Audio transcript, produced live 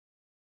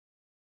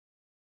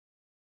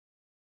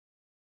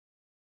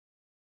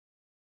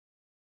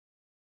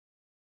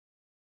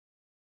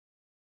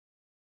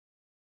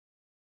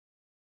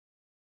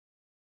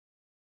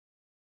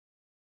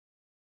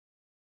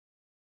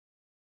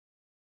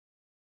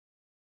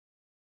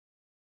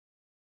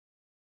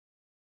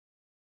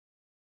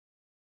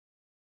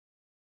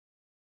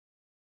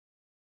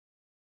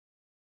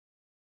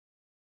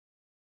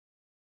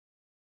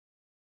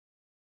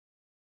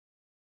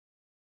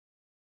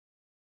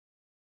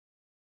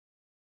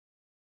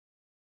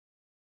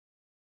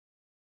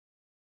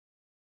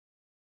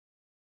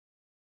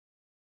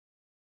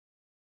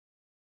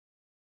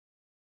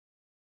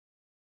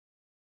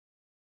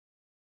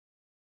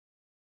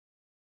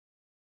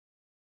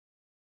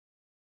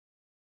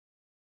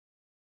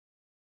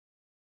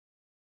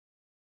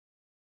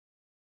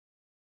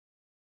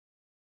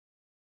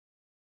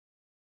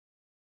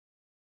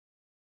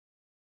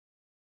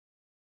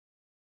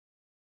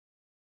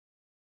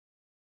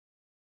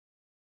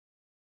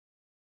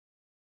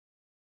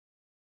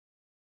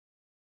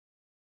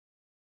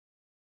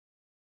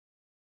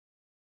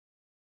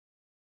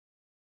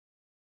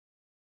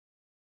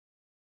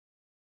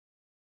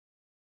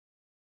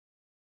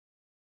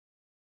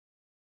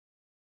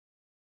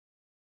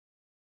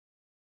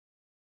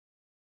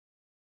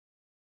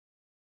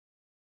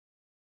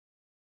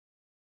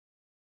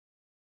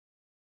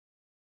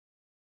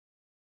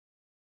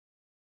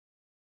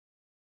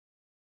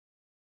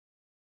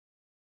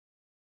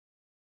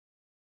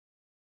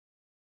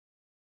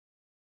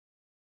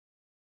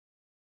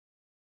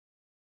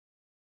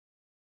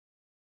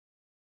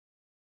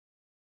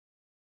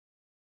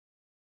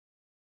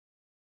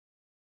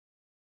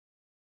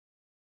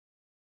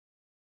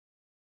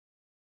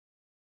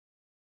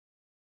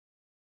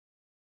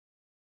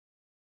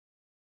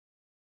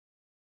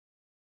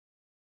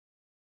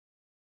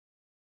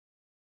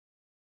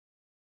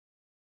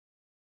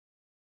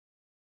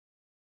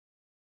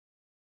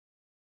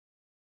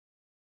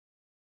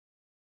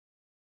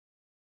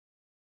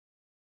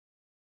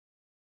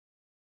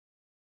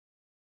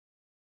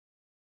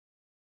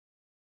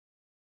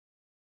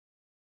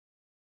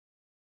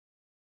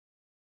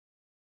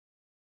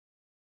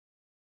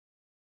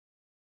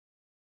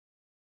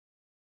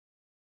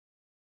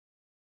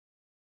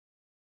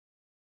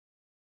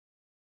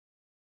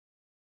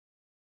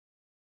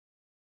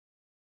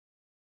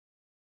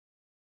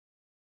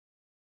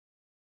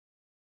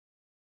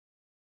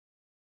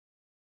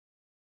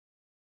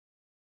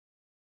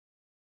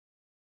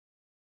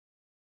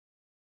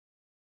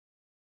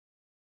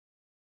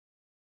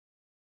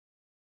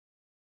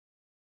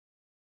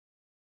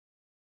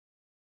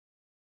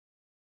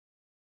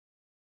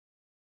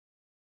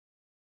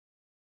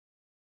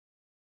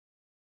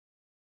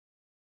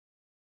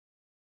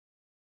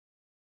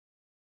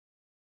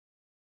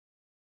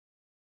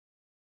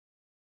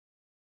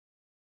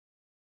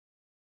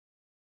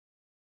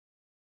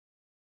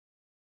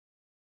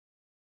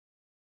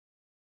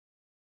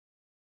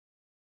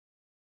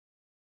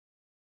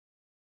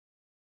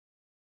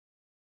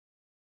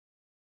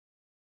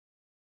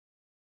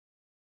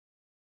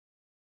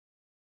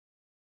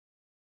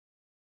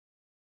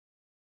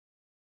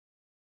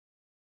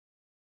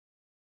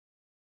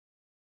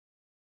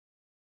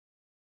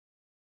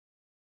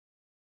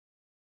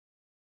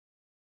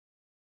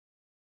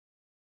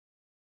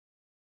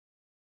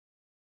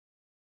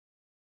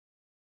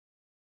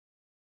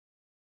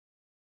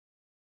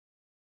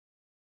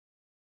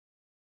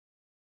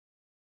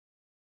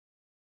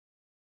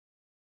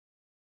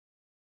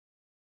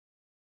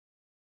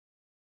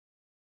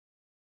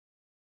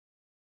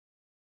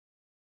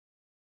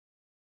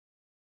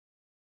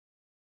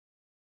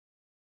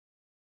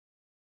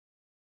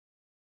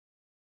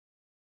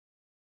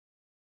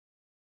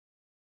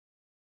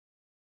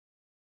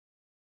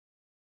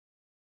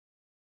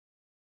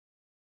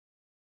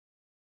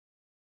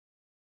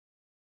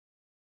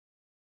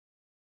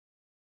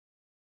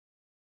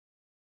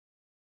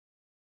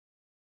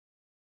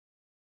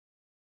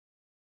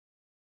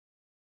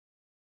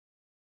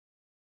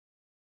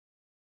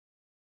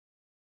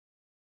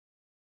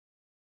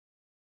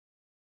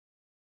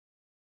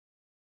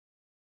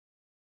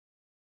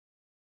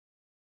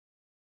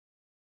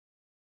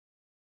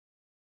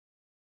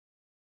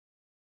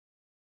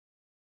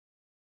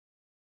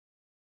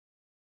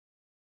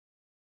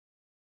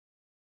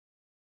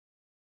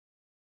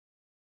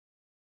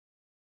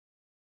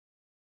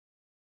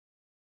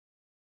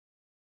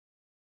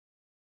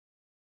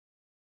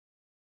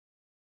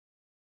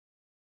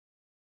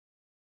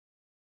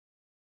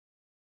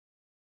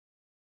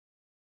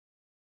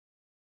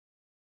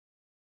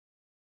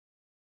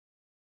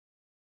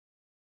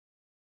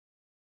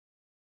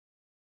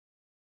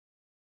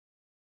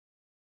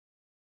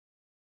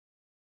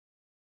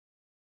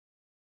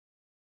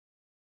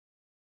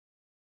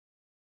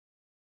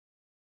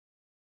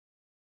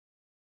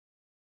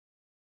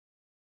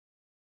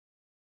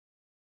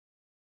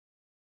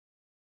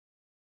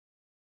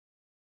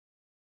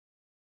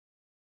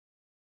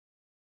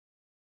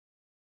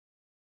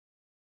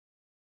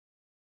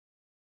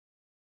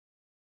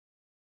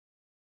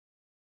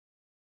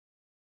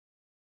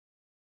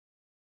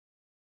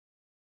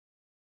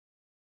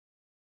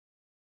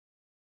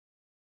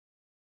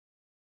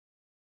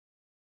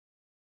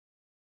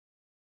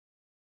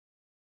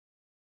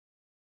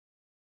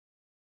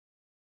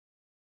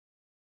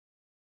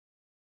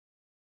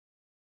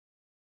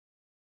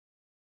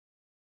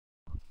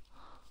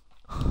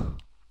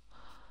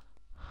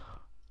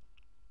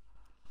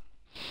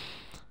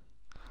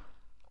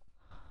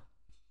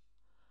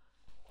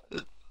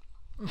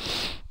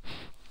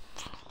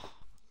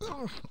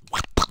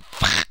What the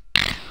fuck?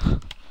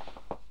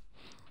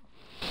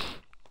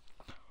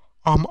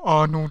 I'm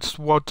Arnold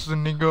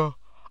Schwarzenegger.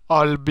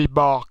 I'll be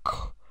back.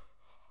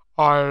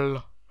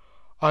 I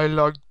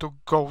like to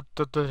go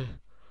to the...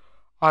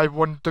 I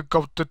want to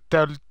go to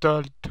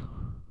Tilted.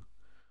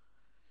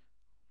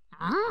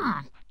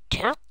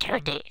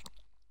 Tilted.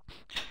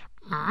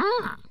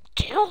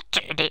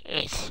 Tilted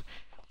is...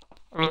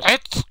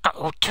 Let's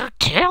go to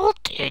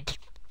Tilted.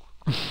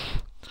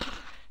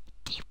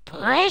 The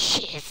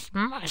precious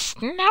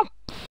must not...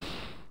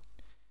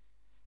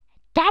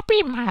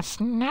 Dobby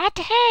must not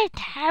hurt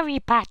Harry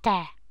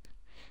Potter.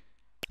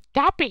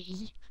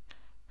 Dobby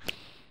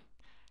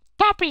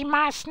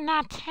must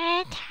not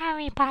hurt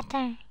Harry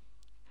Potter.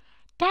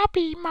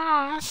 Dobby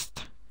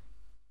must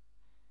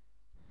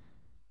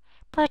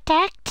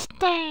protect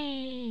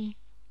the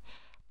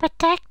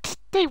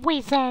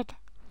wizard.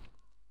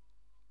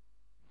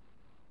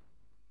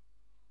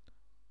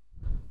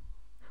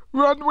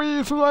 Run,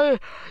 Weasley!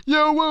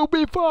 You will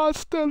be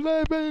forced to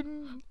live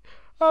in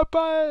a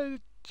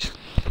badge.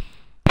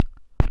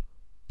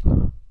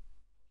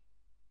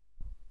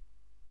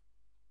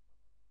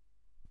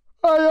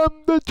 I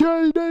am the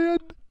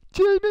genie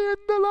in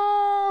the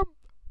lamp.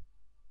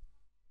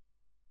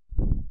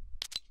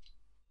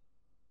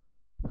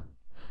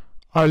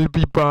 I'll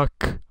be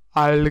back.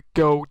 I'll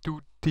go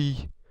to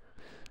tea.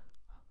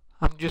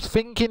 I'm just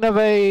thinking of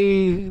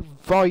a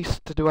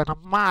voice to do, and I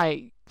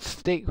might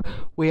stick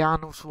with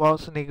Arnold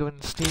Schwarzenegger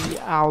and see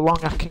how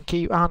long I can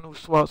keep Arnold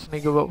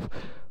Schwarzenegger up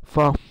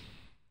for.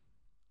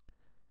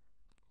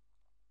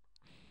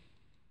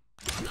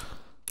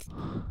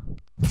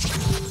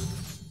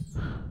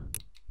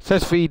 It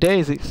says 3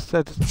 days, it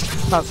says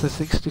that's the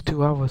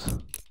 62 hours.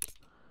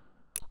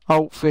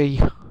 Oh,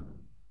 3.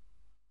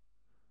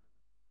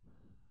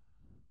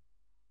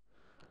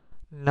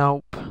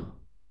 Nope.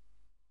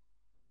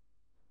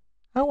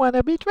 I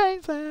wanna be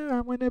Tracer, I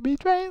wanna be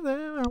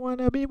Tracer, I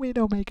wanna be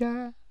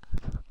Widowmaker.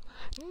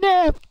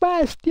 No,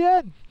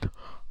 Bastion!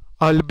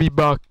 I'll be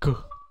back.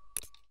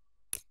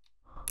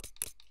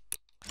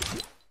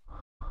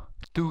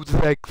 2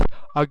 seconds,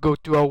 I go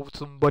to hold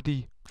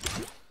somebody.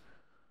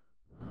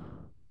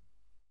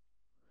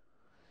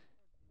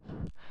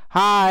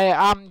 Hi,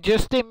 I'm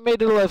just in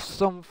middle of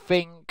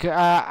something.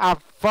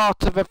 I've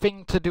thought of a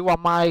thing to do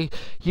on my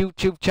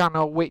YouTube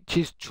channel, which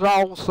is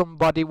troll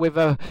somebody with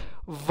a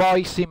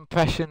voice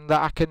impression that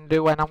I can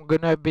do, and I'm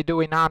gonna be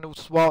doing Arnold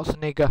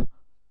Schwarzenegger.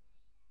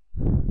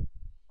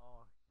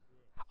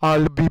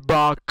 I'll be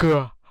back.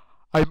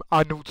 I'm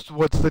Arnold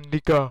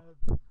Schwarzenegger.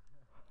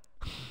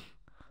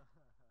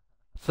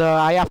 So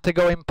I have to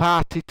go in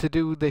party to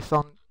do this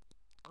on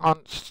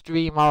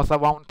stream, or else I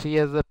won't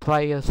hear the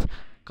players.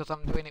 Because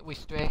I'm doing it with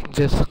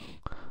strangers.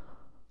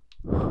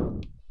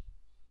 And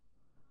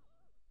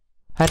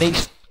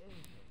it's...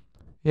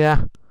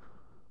 Yeah.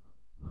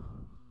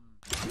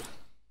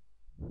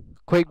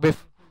 Quick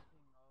biff.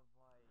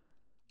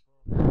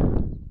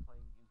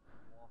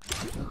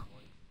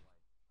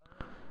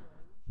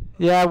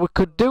 Yeah, we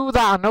could do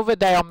that another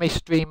day on my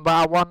stream, but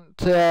I want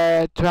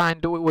to try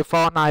and do it with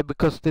Fortnite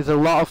because there's a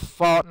lot of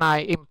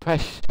Fortnite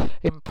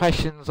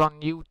impressions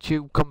on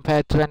YouTube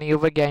compared to any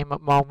other game at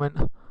the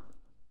moment.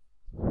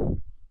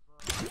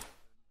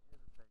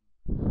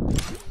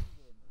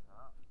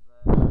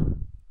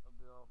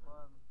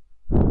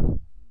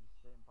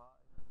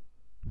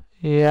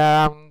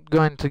 Yeah, I'm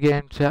going to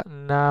game chat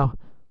now.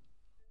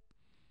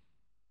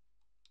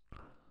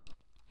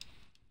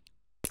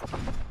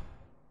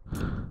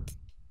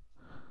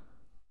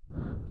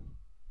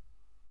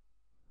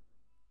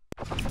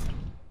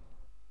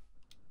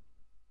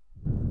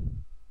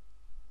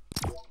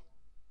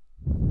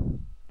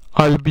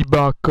 I'll be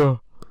back.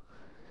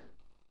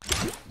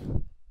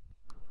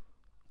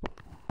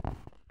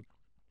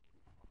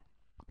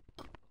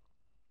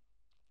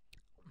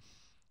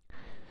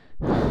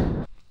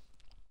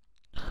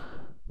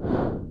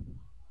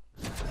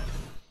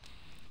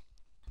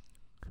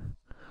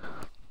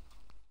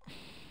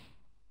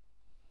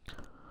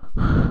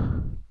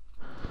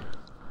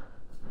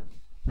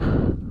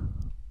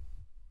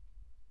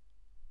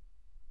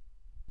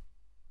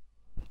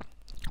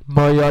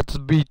 My heart's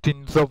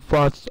beating so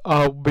fast,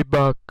 I'll be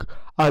back.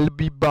 I'll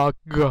be back.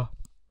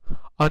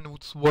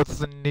 Arnold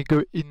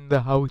Schwarzenegger in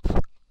the house.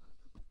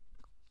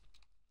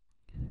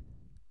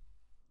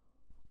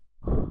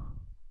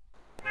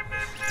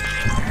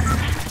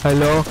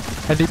 Hello?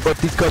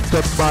 Anybody got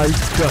the mic?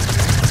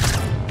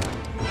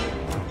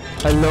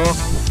 Hello?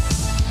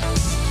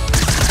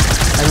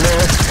 Hello?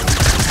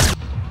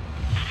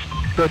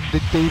 Turn the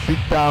TV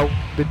down.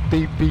 The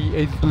TV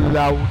is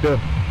louder.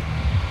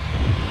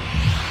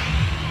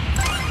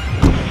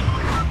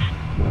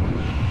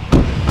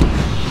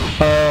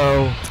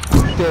 Oh,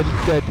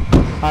 dead.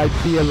 I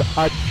feel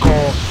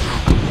hardcore.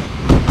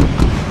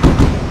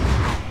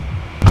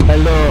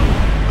 Hello,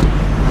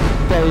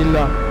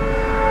 Taylor.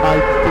 I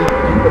think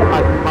you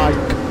and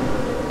Mike.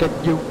 Can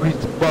you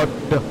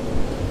respond?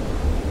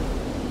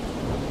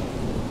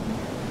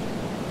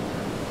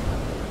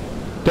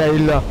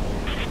 Taylor.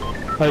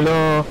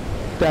 Hello,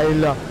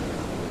 Taylor.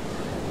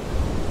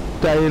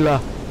 Taylor.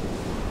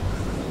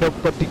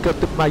 Nobody got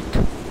the mic.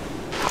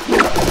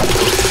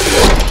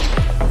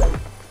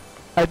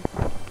 And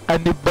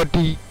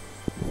anybody?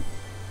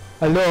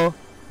 Hello?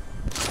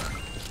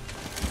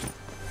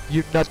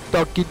 You're not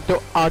talking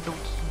to Arnold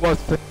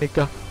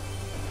Schwarzenegger.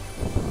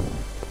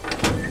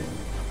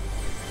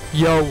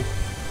 Yo,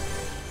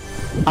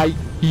 I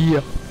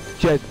hear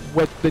just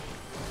what the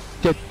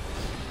jet.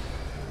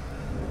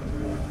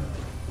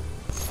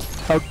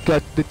 Oh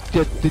god, the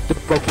jet is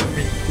above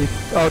me.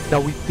 Oh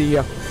no, it's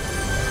here.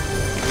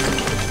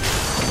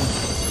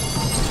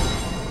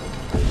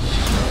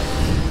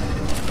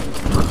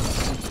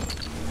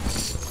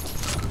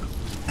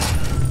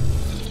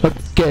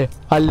 Okay,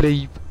 I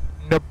leave.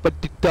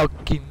 Nobody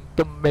talking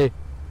to me.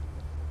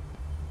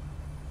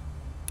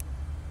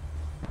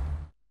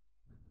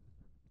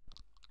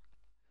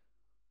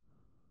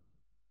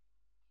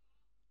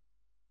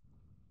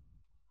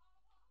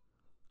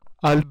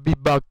 I'll be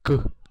back.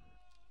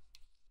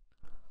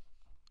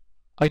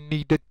 I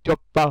need a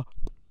chopper.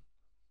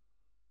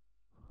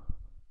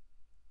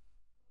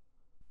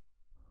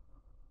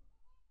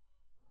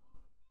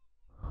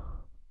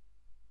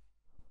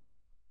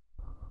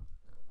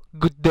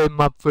 Good day,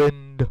 my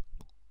friend.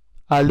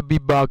 I'll be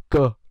back.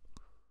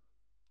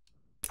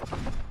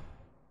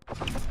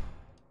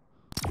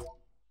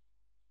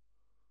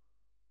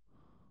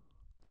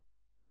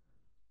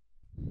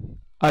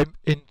 I'm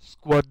in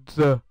squads.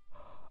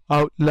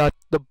 Outlast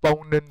the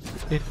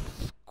opponents in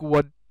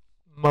squad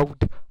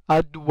mode.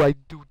 How do I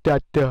do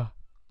that?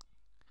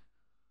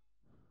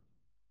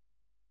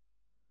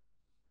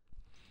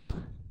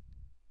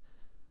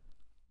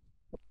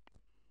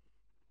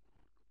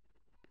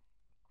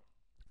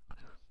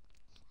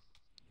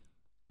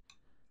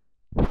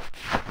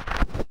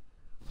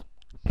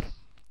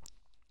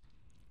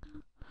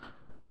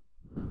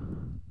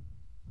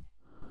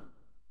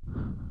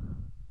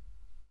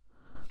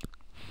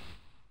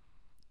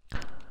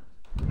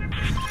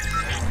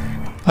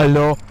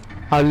 Hello?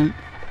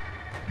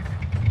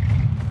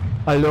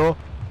 Hello?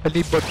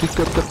 Anybody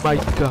got the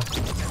mic?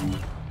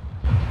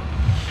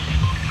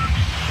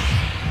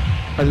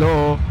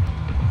 Hello?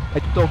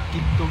 I'm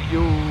talking to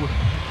you.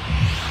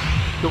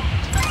 Don't.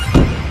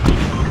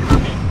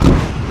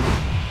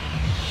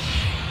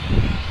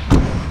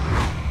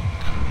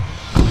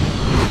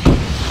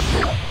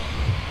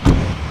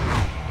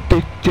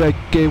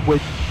 Take it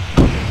when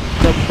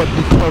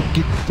somebody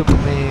talking to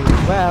me.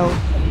 Well,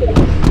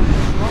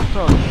 not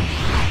talk.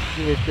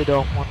 If they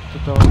don't want to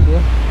talk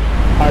here,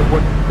 I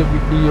want to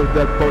reveal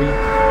their voice.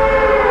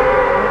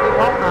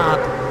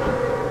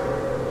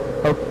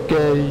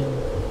 Okay.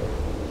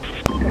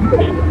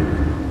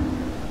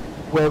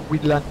 Where we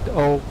land?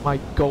 Oh my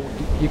god,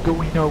 you're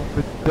going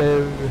over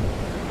there.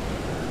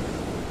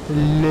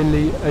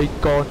 Lily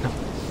Acorn,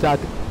 sad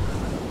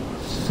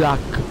sack.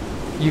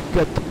 You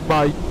got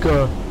mic.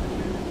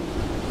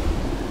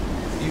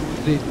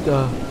 Use it.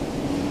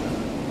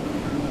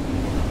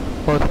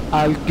 Or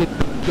I'll get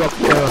the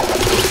doctor.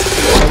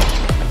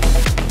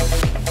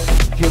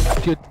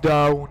 Jump you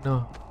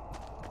down.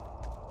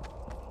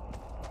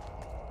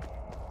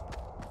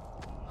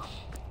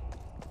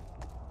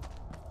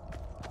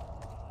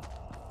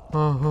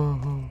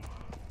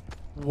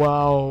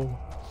 Wow,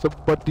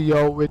 somebody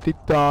already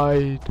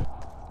died.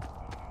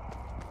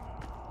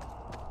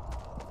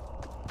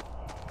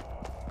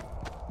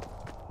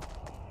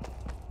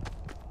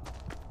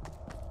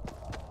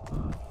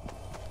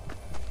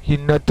 You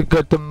not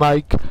got the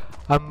mic.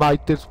 I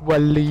might as well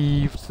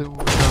leave soon.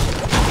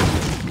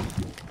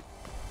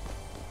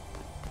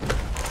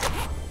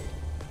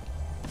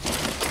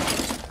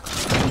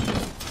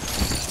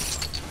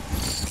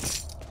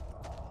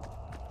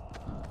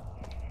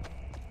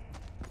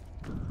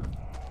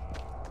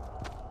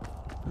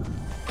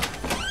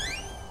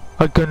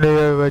 I can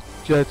hear it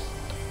just.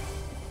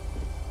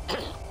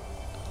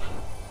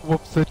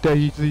 Whoops the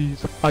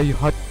daisies, I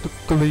had to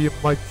clear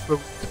my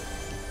throat.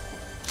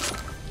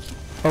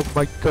 Oh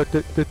my god,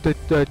 that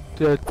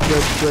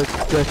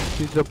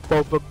is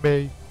above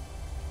me.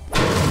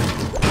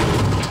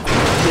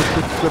 Get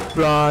the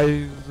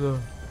supplies.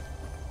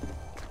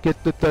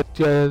 Get the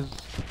touches.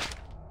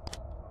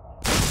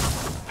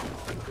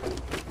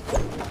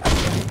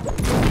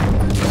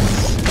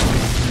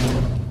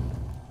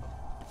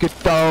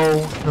 Get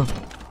down.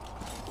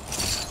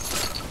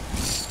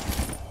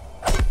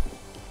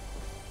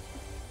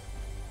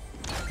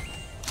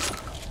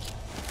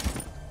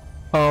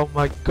 Oh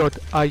my god,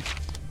 I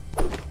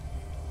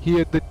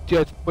hear the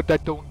jets, but I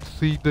don't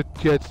see the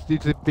jets.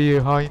 Is it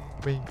behind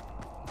me?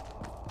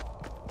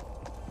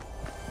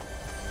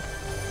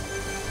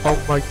 Oh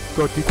my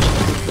god, it's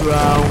the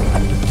ground.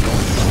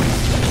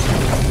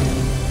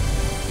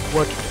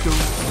 What do?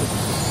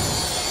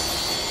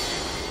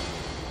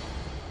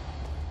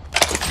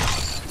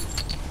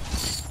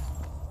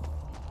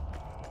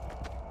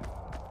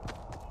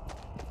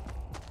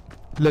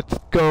 Let's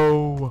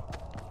go.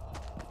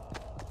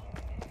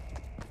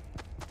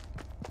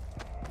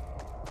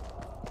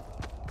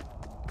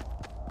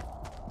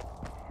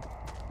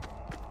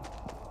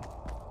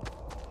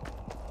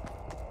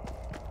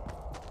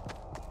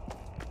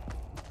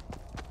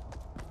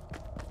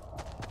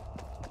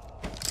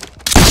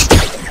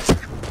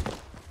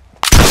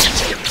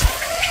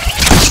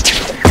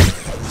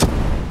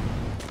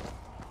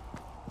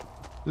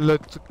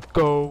 let's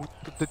go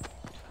to the...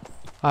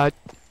 I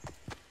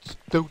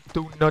still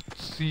do not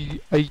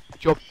see a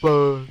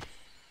chopper.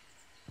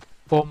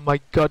 Oh my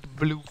god,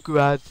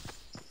 bluegrass.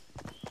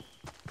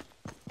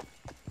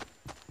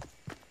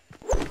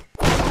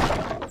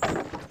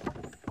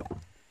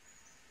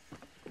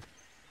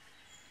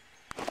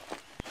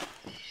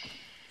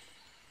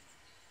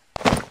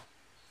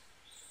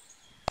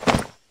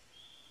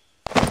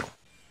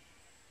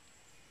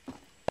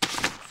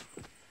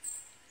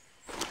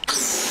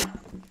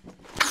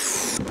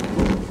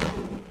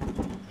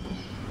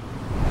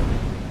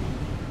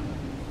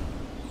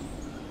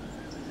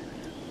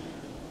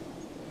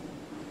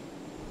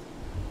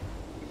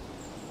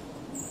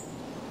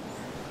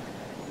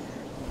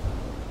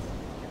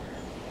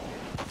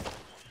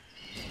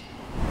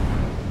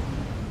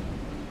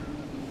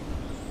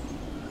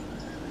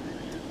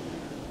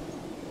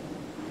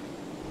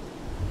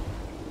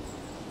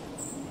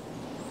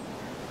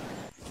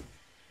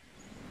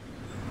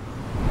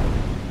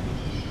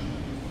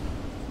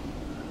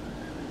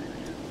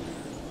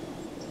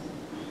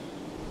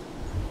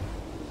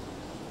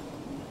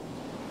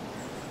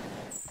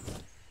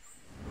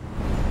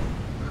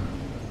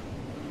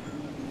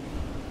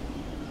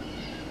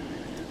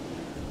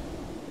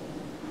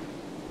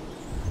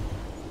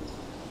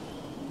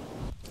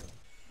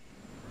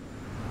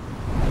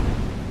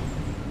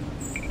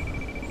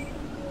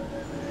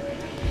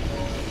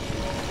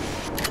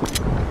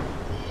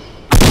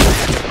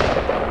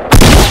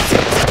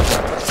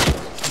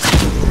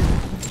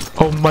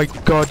 Oh my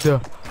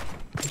god,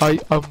 I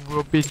am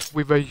rubbish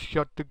with a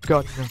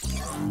shotgun.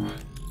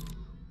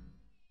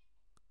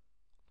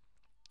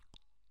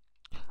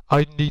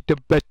 I need a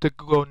better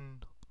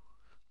gun.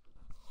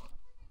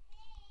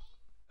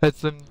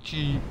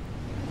 SMG.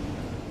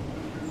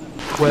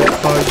 Where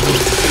are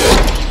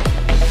you?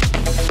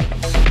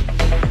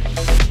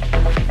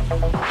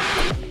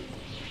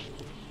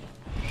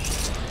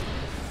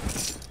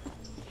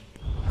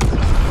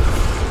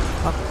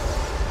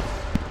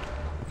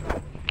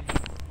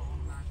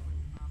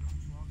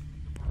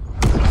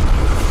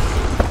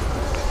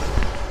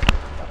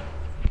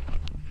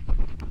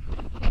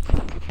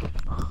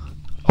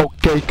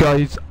 Okay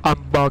guys,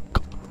 I'm back.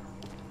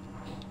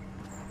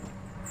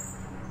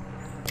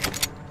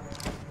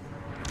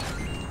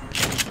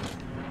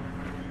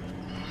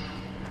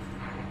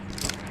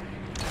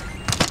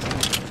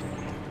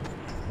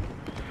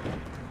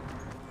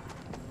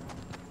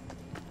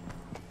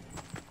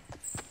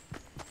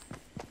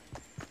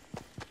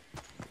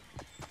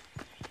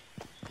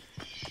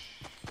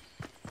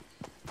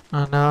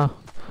 And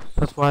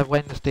that's why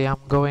Wednesday I'm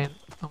going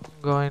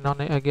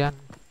on it again.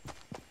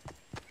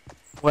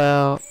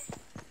 Well,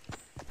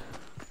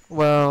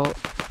 my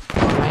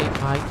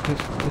mate might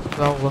just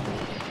control them.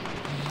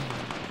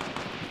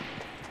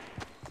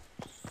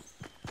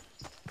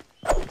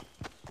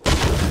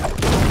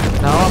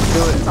 No,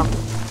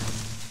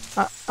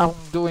 I'm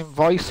doing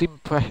voice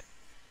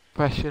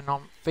impression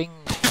on things.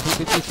 If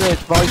you search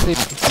voice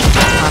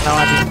I know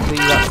I didn't see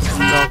that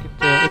I'm talking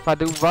to. If I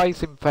do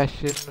voice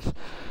impressions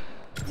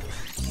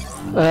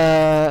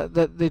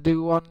that they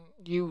do on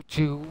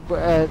YouTube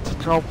to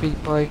troll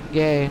people in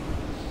game,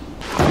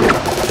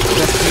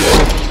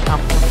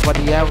 I'm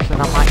somebody else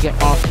and I might get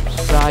more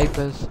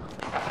subscribers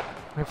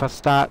if I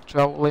start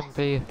trolling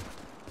people.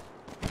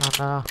 And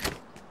I'm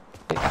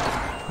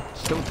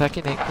still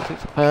taking it because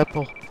it's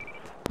purple.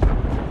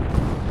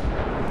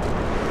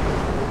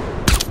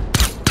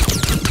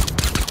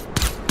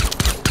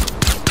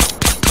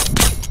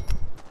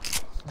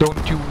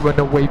 Don't you run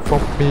away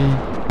from me,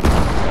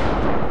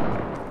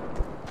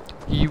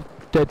 you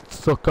dead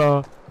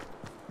sucker.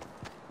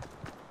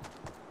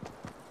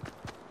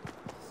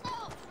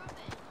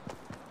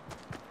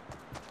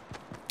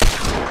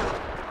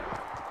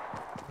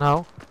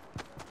 No.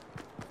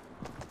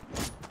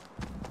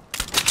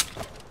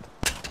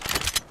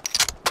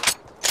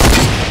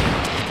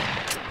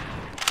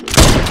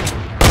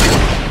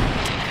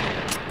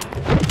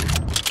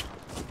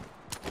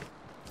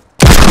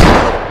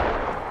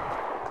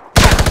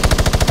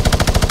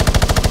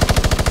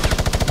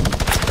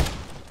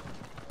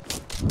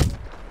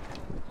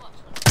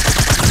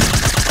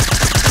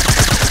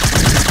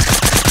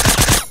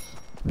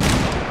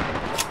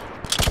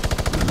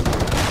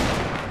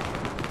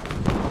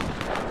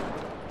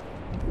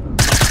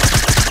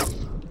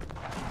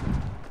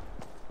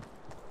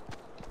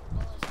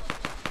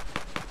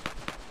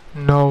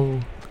 No.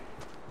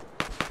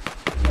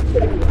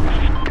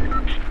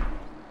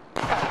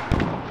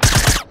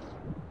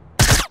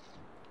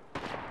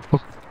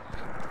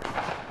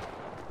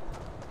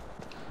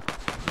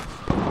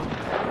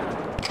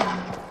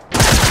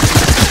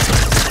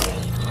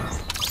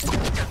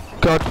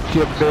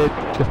 Gotcha,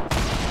 bitch.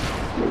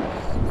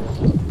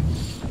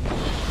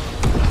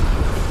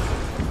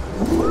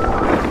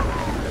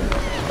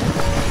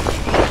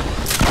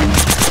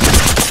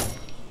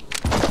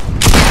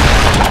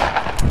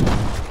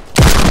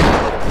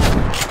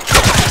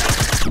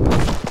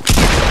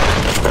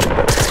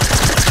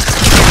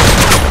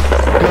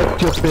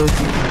 Gotcha, bitch.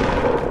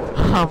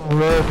 I'm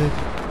running.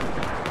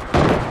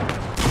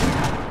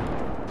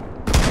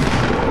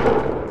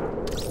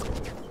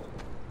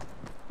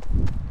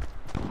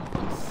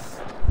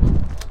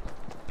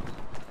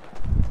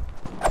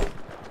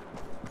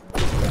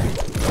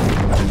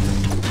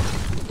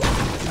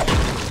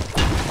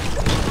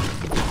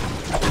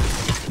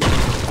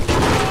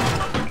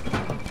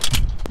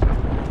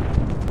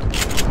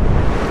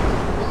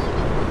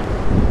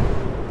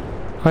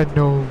 I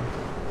know.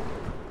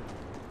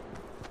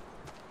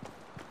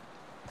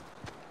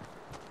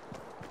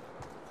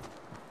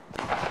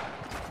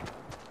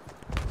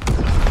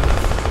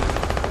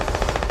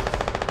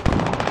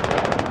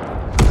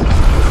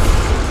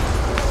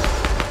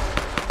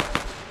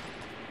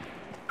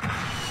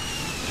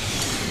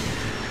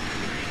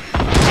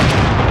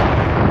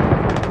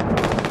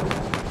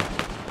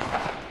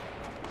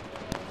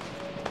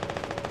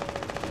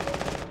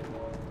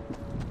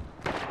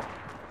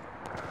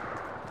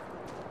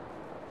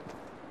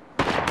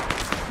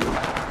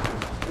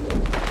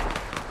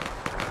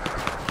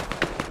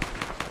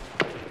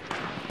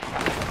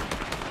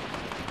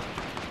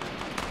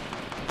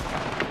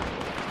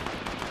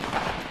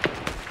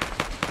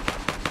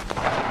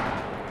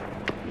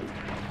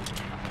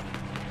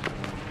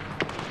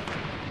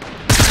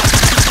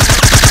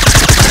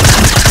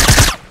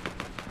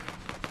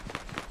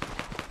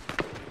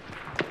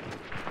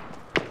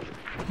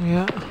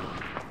 Yeah.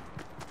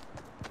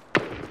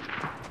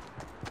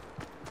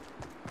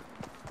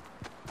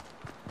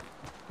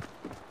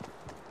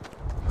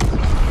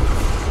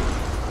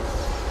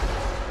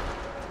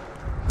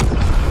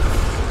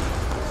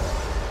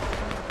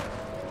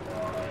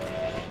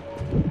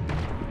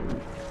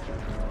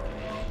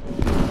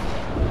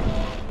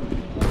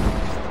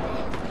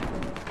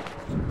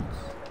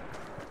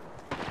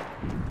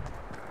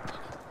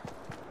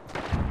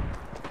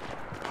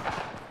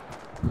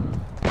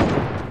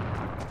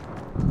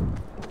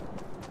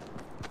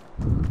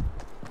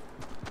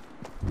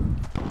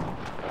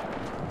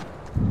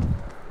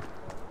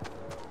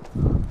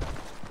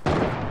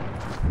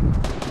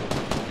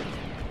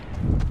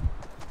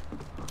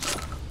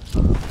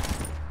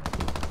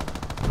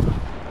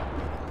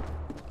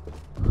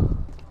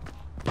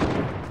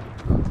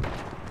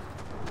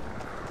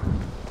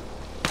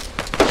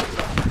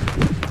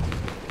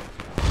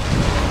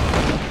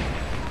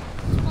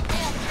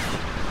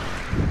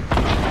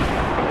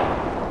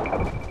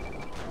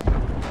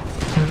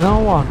 No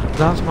one,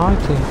 that's my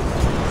team.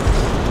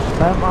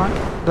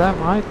 They're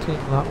my team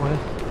that way.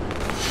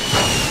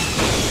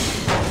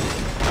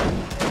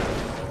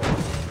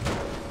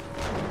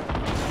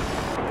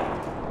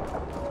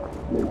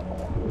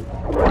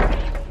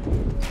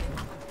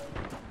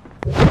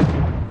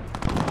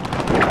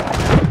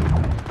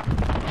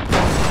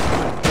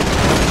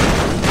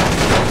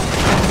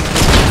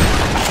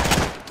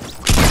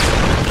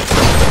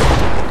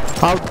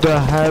 How the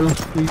hell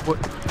we were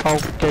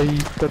okay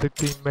to the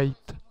teammate?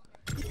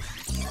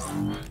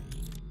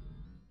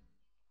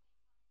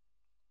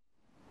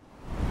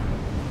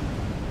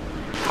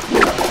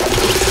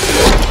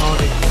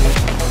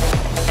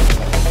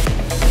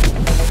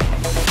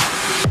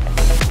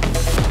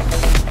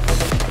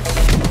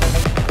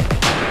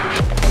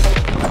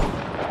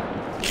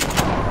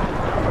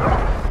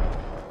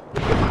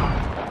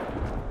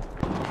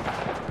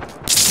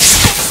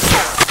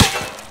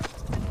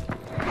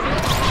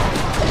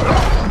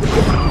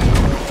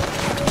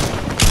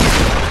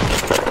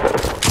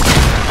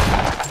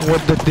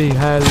 What the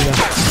hell?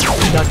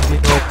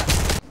 Standing up.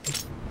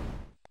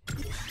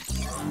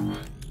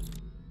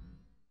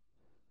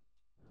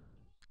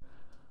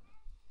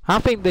 I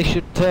think they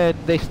should turn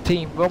this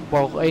Team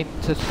Rumble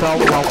into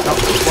solo, not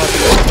squad,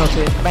 because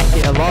it'd make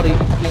it a lot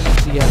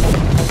easier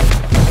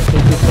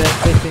if you turn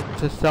this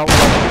into solo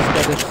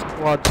instead of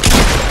squad.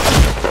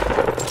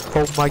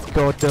 Oh my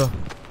god.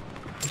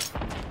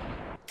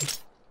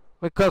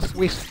 Because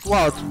with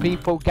squads,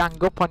 people gang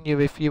up on you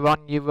if you're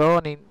on your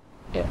own in...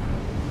 Yeah.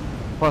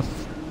 For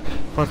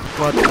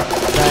squad,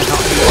 they're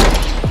not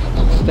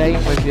even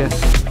staying with you.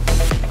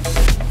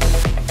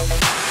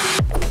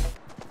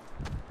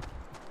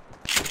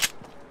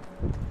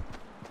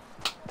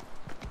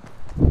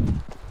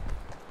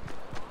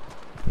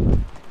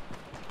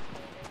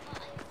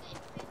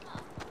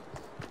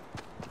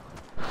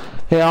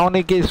 It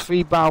only gives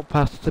free battle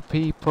pass to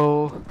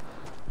people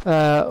who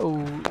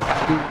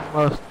do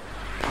most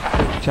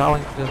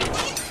challenges.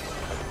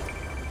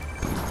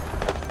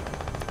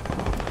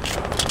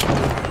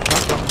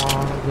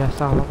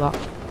 Yes, I'll have that.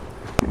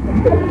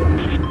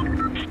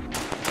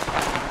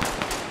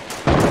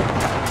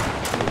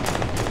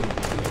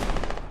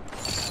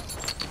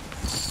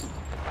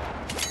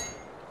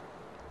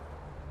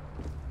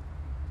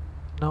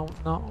 No,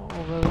 not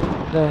over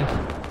there.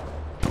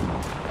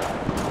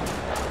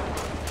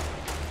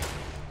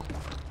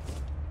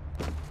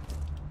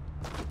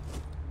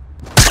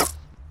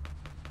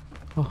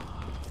 Oh.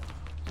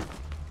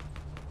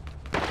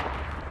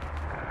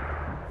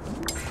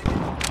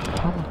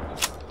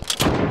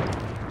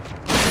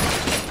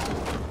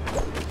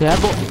 Yeah,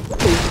 but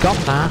it's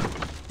gone now.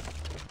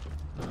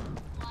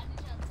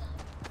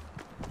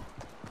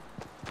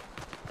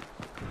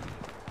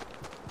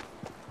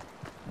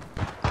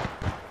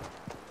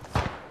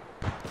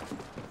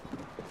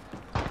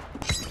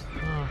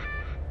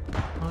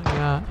 Oh, not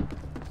yet.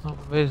 I'm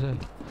busy.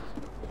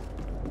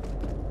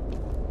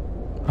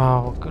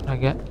 Oh, we're gonna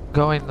get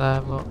going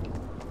there, but...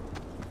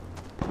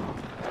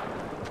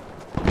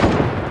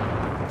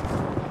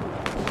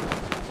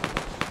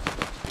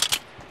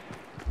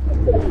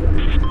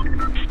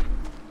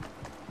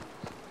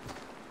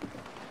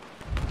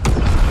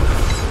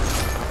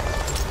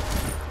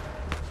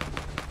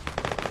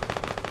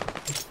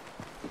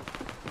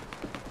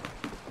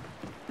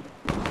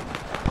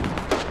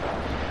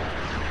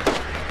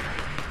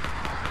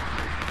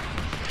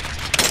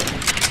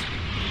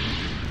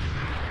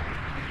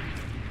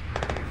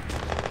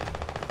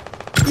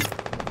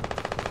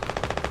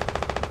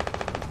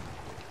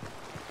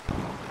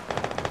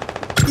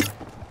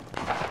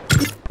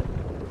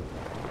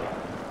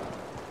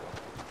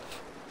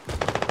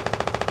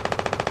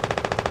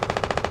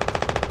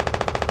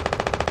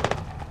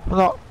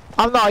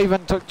 I'm not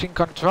even touching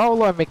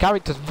controller and my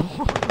character's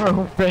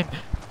moving.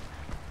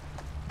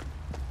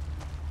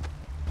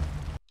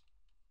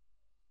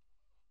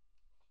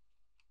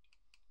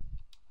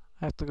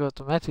 I have to go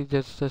to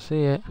messages to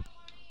see it.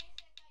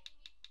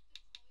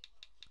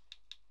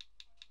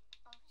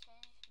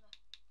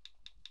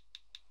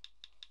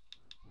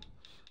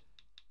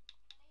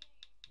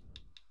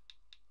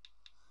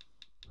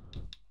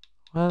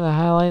 Where the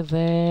hell is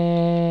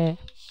it?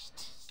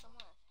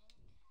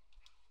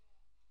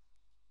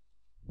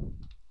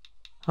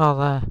 Oh,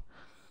 there.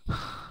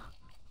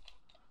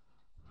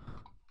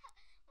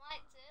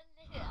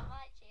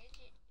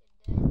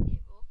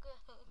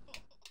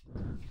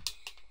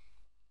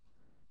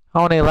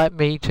 Only let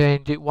me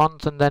change it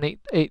once, and then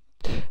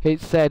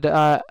it said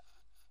I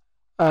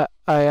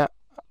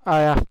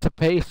have to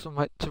pay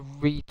something to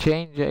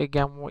rechange it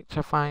again, which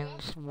I find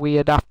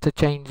weird after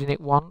changing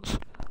it once.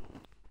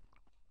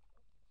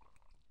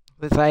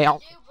 They say I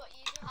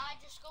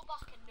just go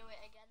back and do it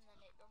again, then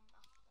it doesn't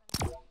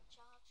have to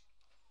charge.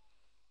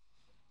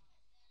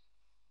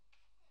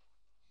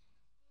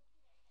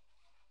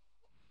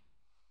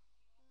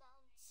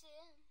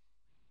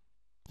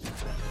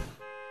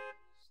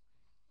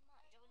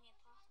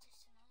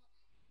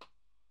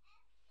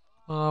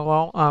 Well, I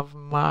won't have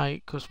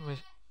my, because my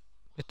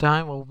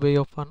time will be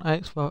up on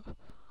Xbox.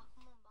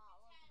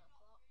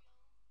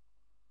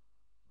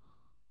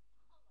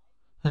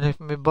 And if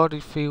my body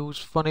feels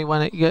funny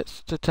when it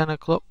gets to 10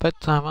 o'clock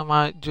bedtime, I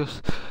might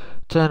just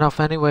turn off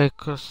anyway,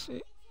 because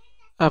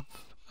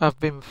I've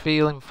been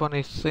feeling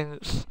funny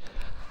since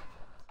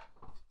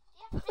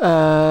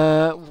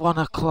 1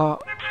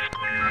 o'clock.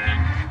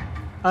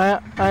 I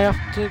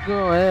have to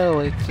go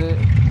early to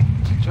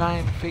try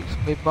and fix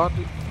my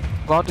body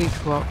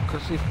clock,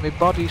 because if my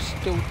body's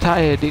still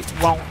tired, it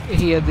won't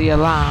hear the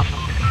alarm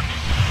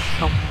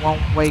and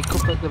won't wake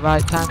up at the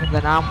right time, and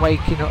then I'm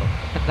waking up,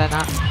 and then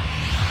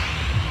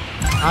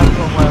I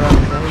go where I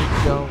need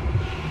to go.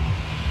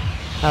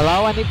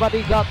 Hello,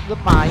 anybody got the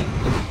mic?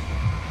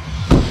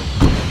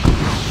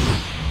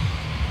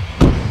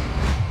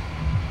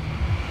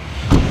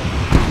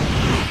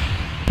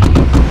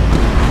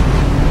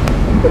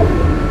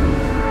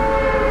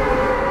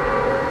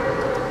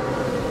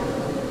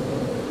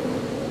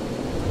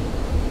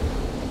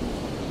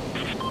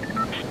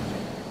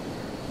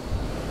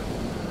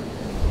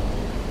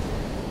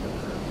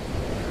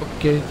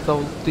 Okay, so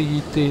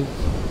it is.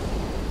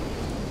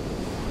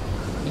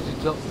 This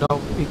is up now,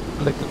 it's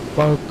like a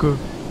burger.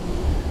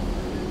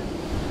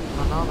 I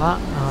know that.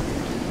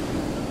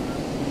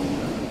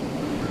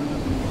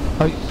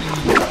 I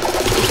see.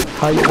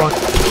 I want.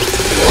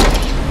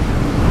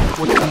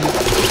 What is?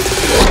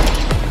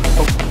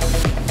 Oh,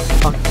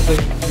 I'm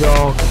saying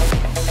your.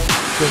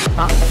 I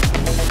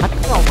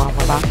don't know what I'm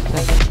about to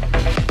say.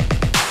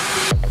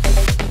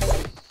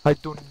 I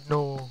don't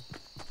know.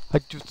 I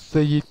just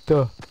say it.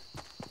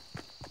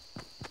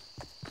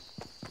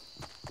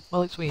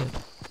 Well, it's weird.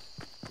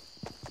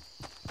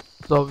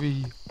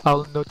 Sorry,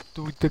 I'll not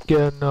do it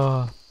again.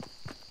 Oh,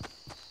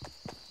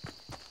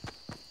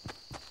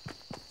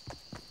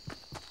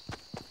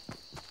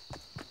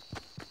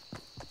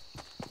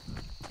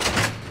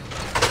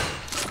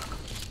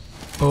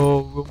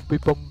 Rumpy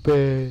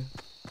Bumpy.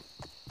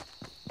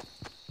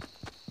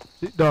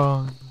 Sit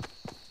down.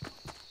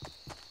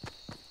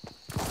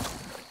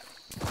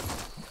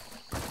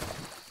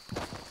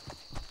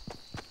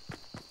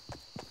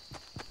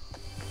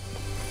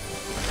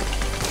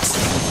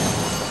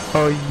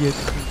 Oh yes,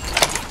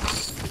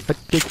 I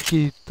take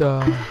it.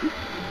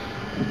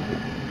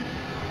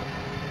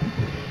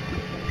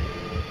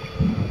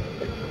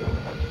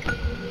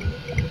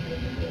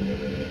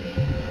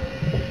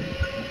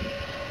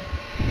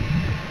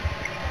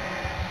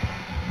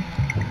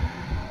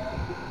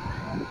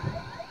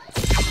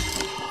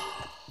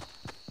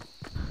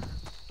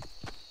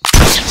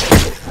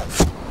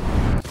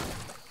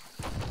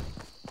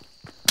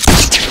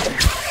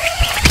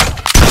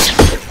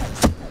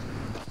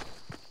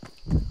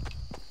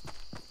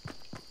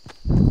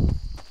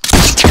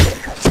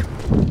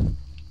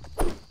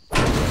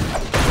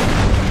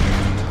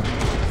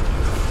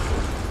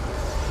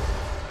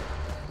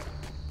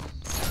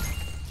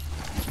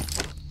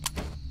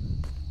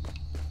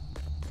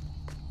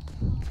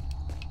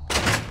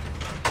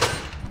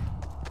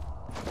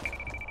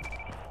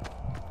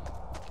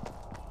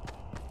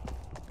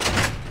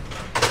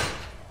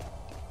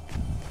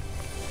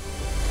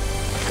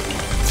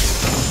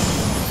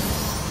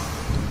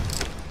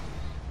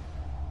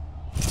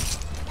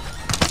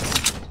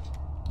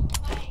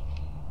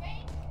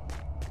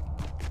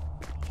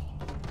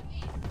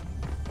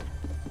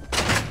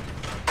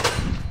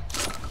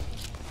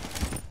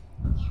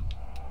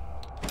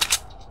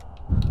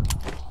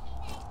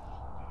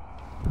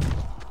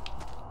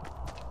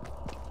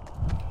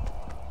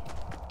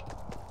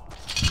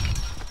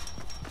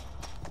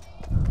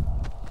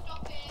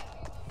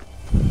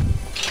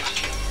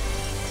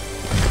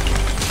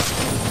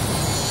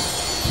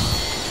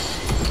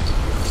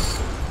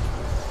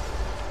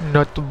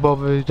 Not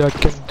bothered, I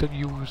can't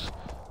use.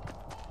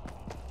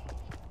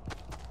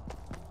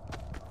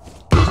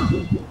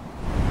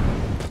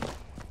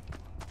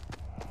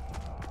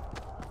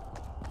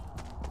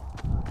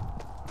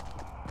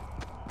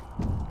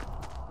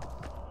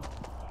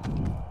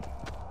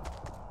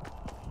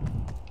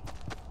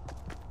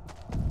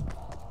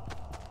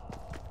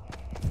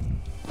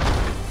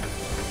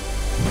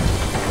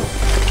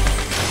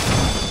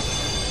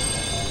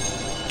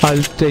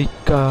 I'll take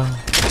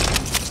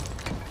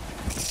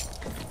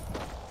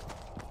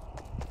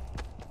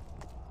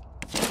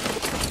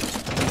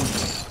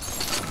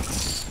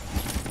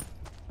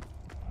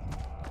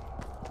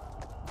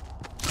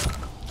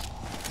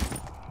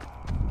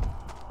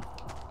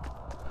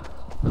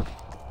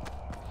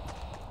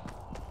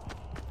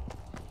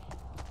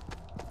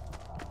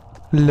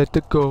let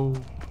it go.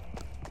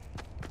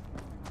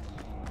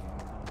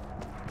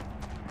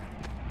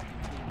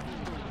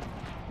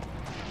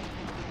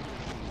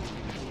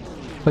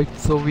 I'm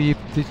sorry if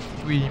this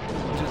stream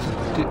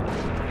doesn't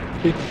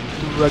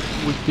interact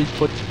with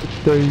people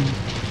today.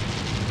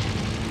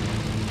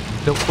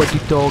 Nobody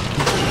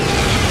talking.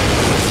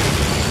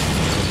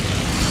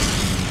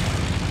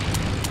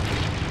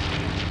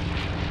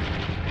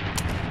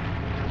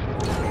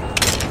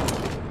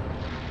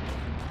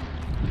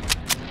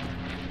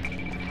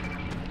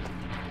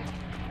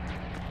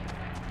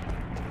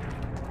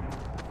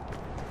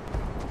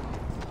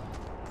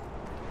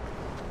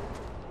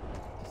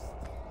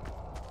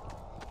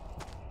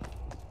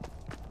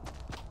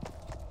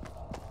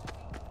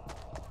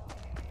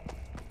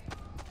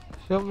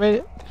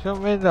 Show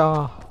me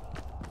the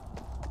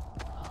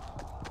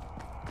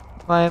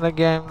playing a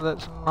game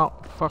that's not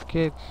for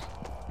kids.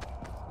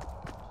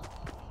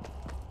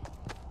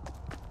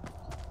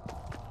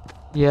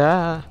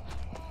 Yeah.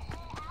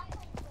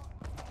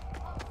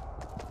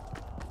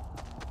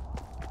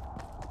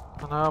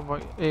 I know,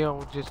 but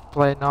he'll just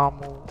play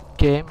normal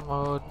game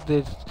mode.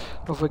 There's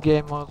other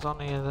game modes on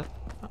here that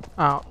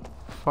are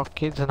for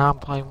kids, and I'm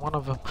playing one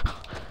of them.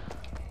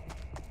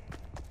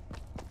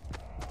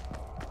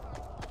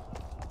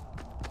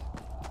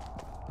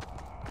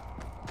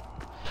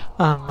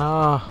 I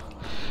know.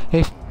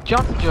 If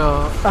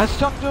has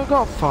John Joe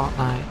got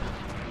Fortnite?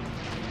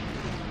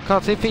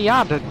 Because if he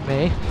added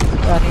me,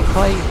 and he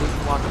plays it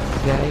one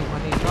day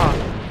when he's on,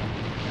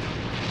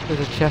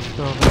 there's a chest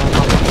over there.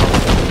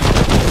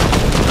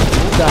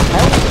 Who the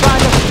hell is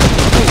trying to shoot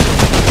me?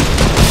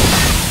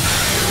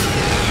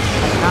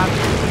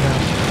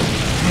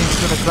 He's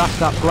gonna grab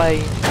that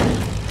blade.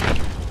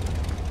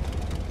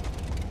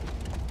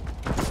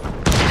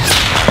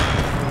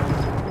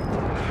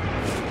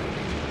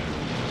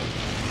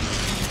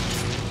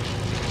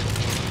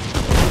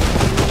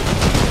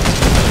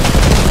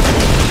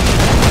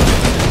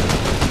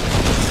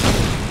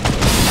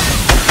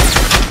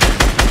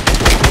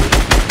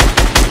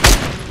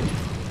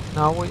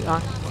 No,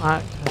 I'm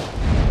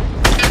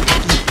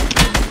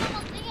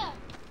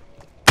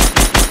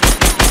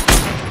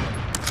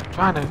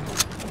trying to.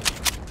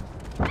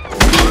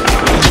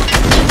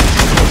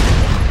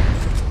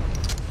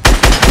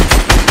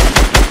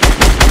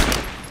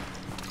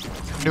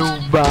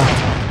 Noob.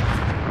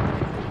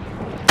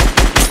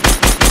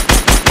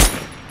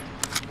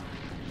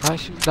 I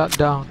shoot that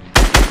down.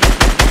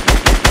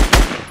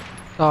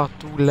 Oh,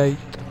 too late.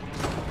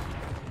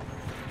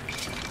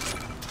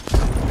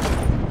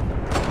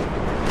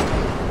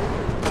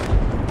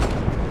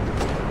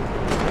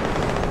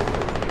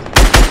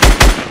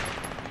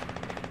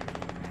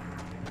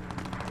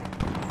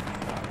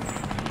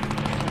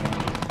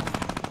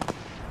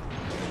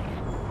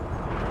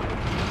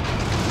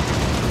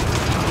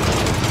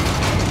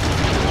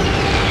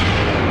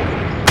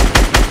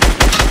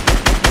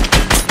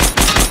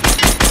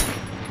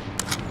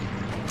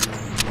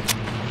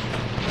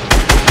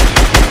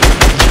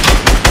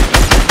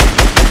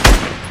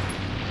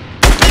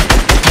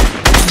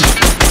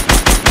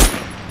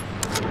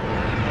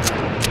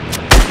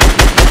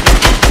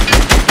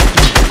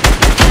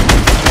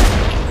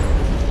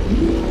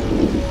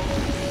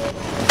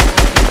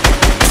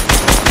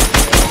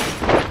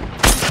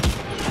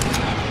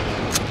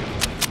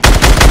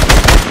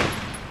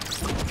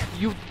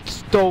 You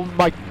stole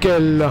my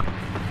kill.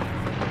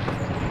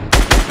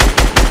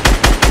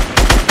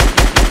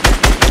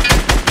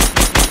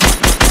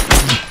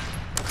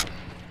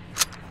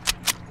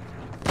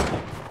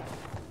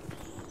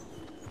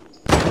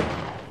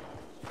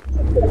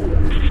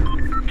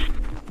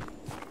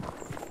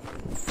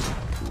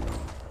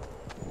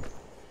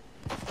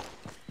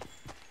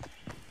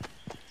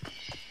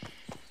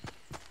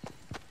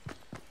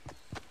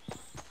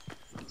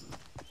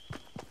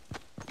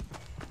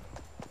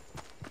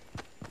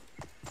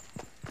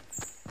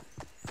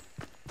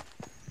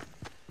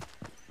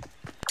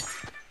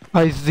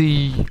 I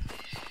see.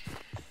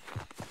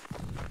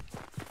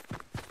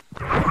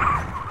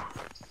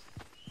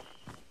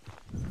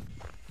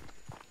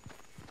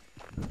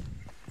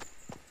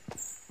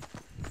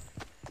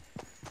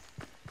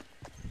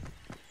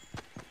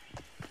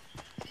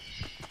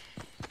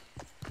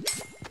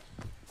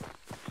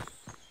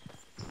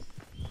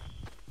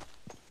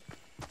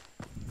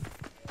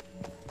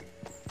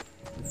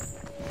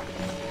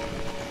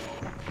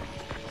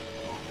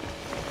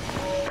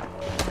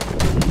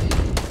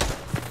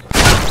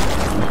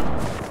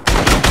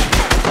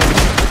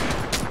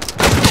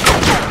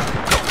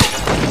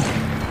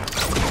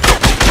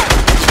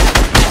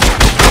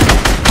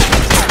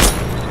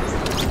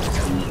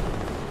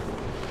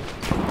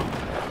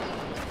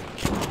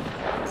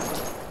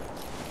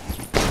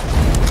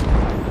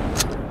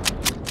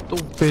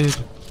 stupid.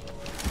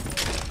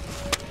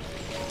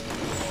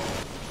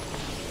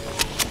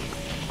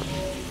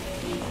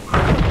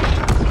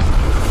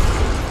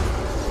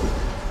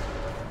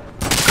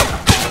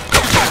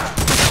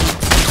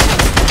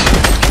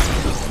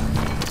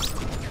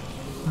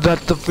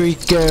 That's the 3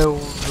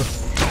 kills.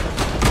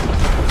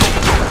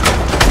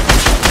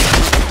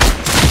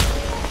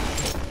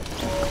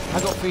 I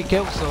got 3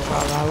 kills so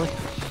far, Riley.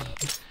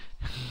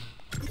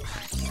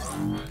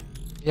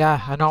 Yeah,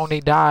 and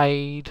only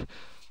died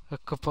a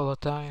couple of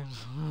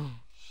times.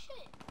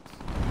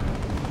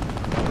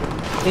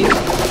 He's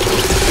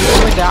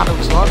going down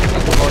and slaughtering the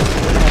boys.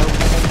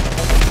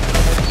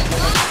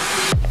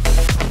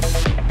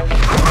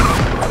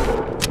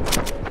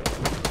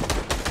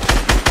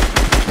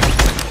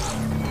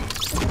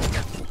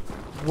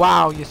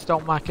 Wow, you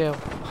stole my kill.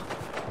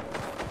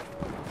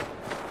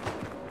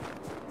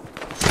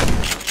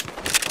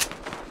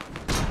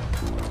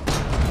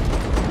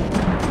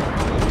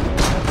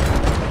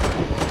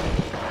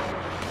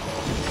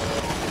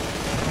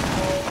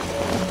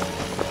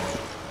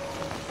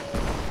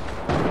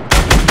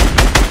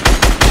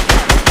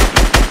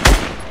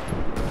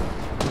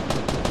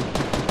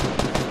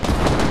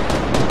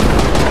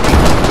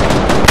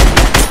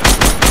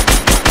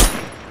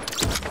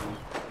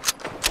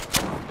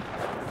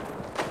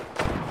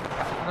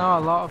 I know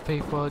a lot of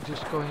people are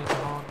just going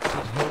on to the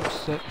hill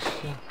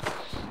section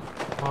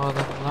more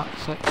than that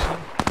section.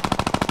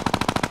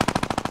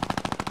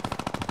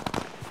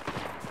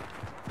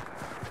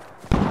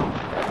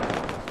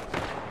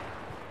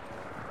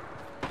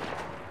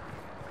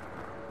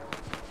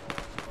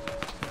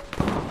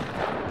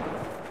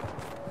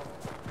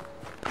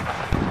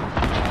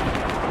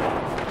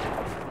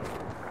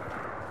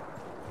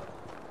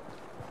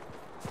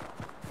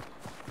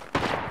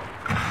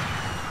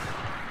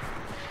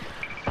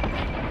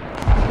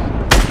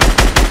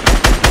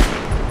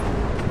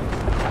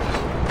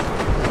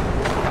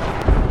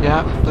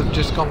 Yeah, they've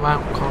just gone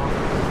round corner.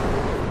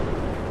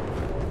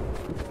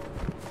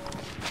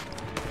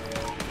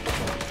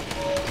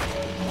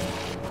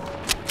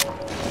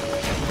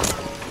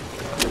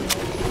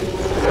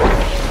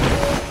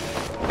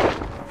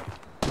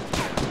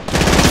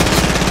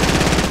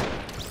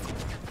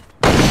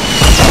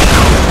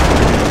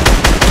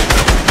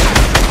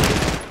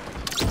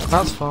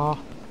 That's far.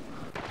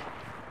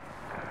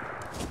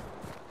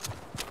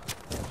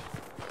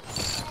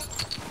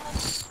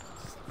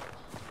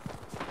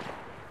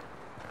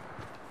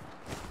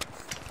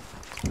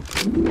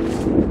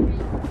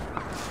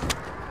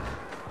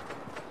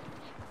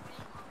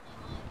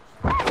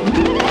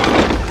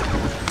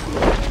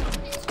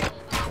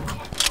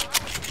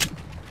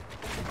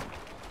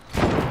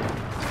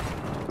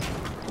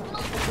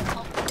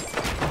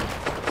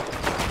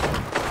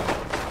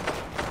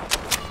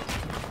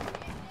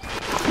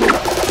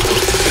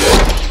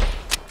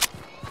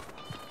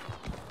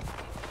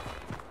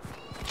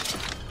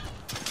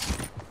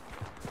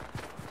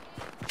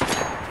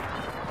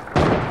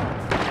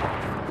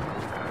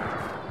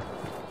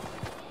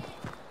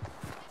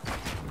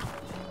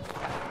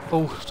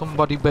 Oh,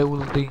 somebody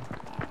building.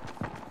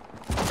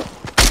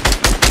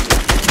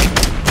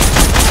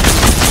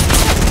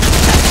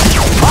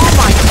 Oh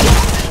my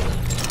god!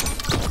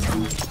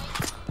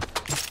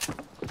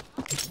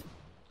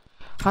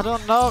 I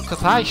don't know,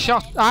 cause I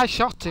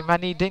shot him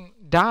and he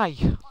didn't die.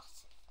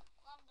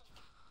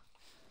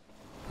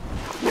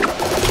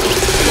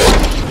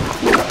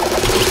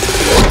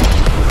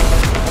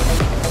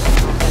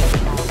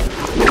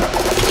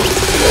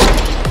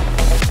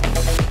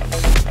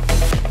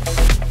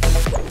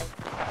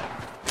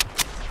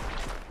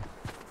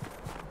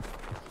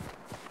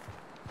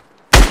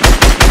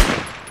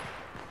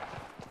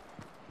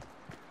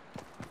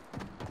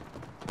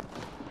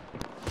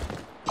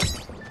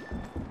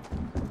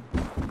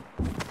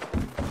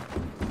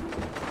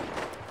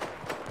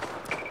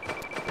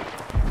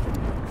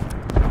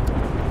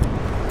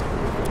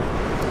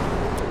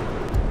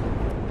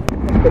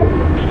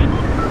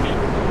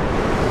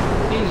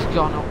 He's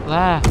gone up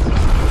there.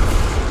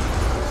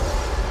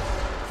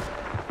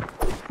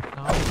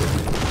 No.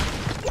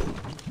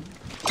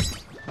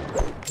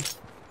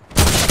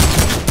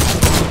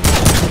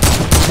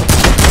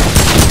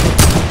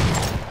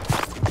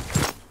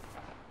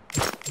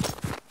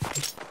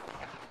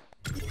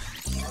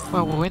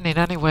 Well, we're winning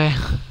anyway.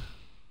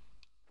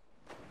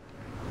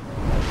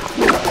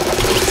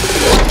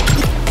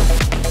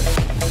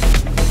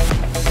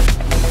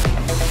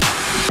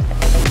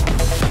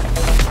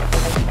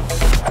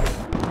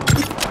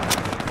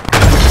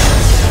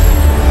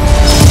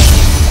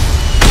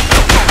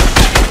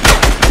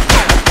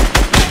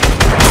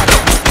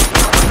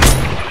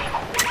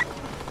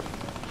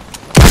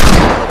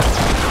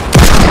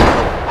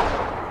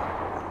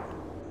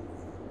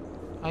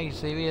 Are you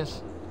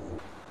serious?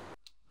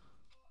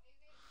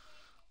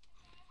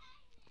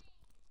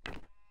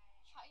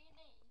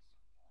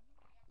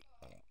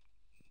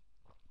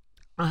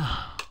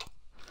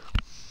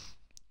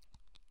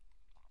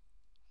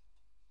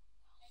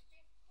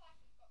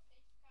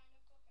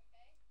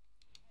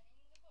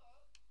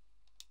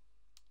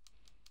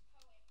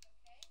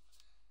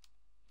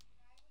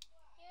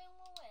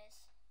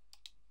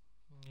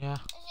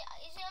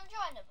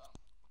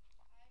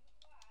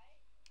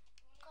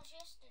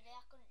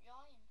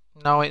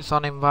 No, it's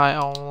on invite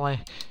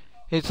only.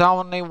 It's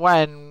only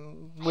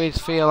when we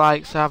feel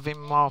like having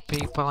more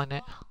people in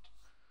it.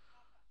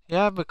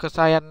 Yeah, because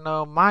I had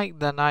no mic,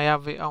 then I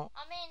have it on.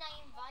 I mean, I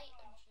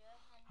invited you.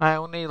 I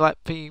only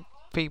let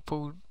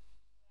people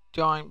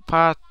join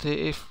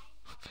party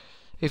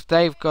if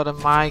they've got a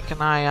mic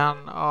and I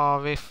am,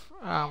 or if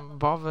I'm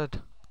bothered.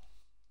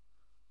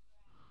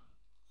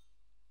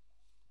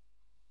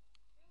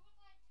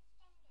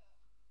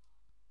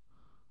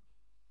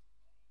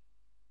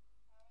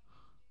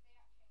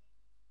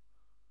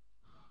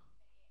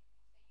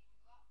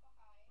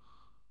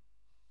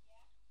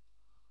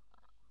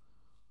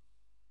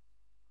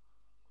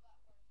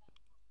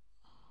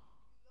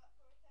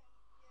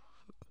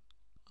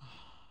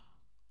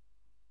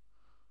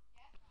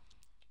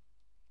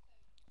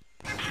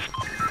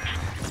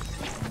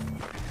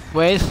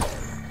 Where's?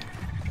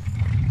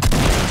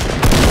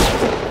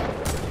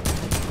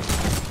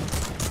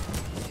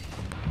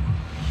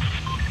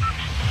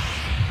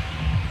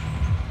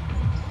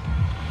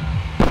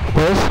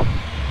 Where's?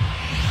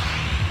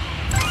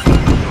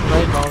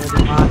 They've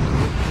already marked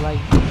it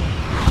late.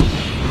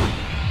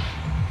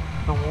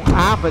 And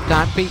half the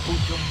time people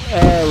jump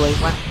early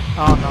when...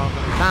 Oh no,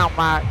 they're now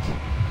marked.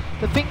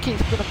 They think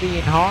it's going to be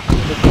in haunted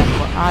again,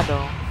 but I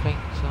don't think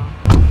so.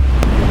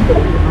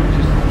 I'll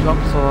just drop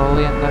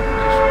slowly and then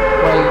just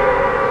wait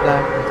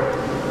there.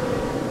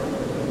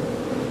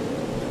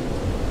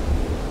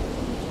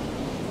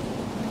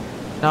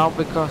 No,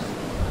 because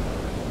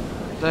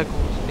there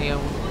goes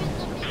Neil.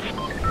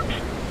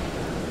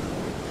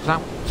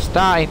 I'm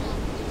starting.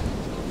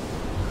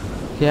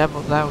 Yeah,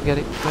 but they'll get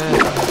it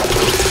first.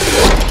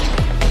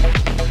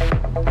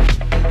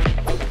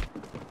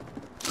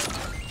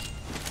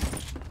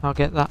 I'll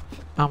get that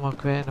ammo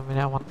crate in a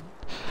minute. I want.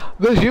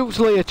 There's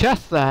usually a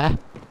chest there.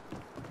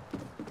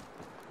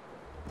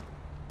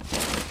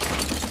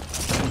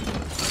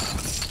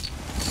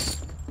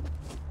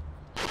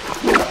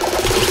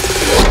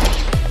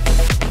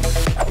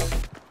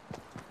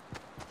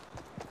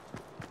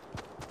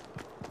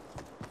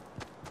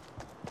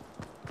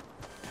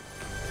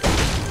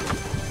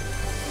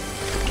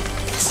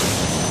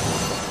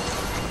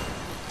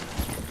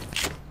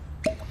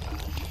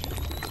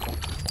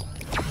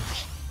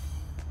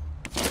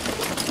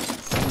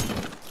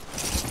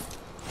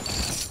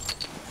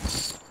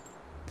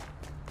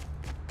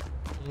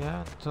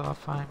 Yeah, until I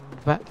find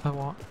better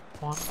one.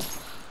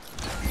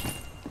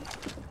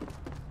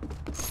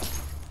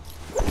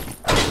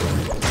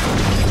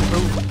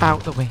 Move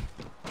out the way.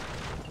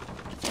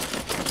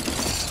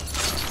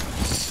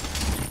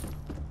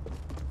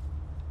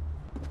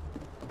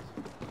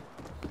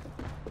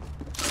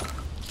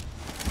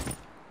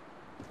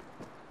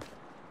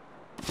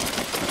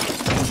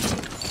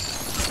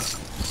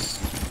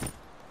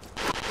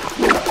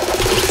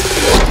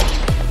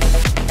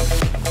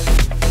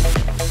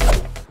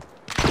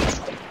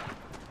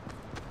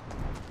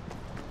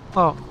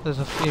 Oh, there's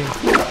a few.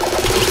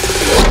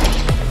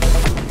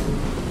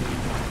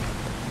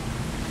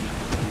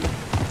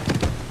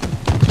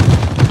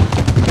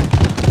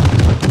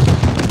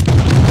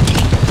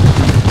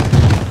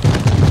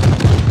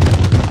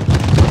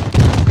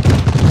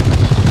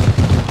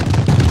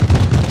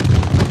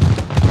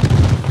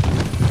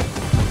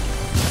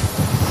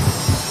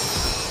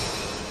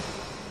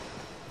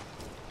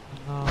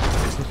 No,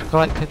 just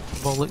collecting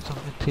bullets on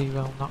the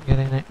T-Rail, not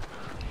getting it.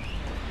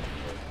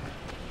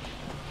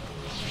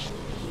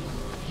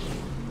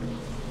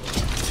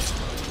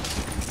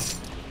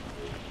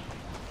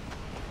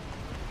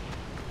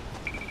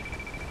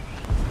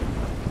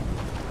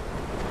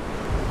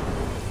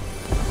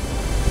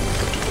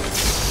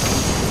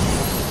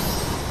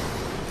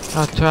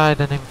 I tried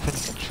an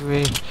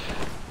infantry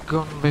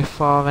gun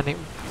before and it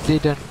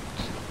didn't.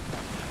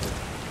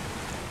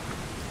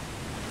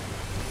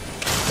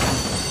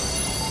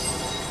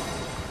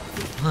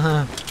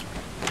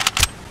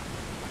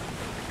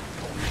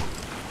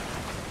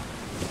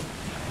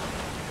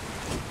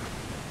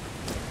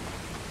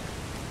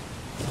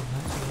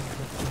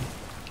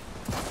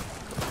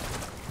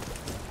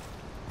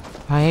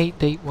 I hate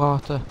deep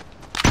water.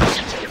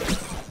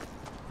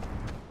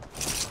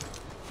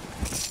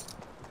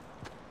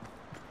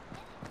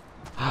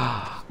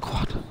 Ah,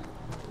 God.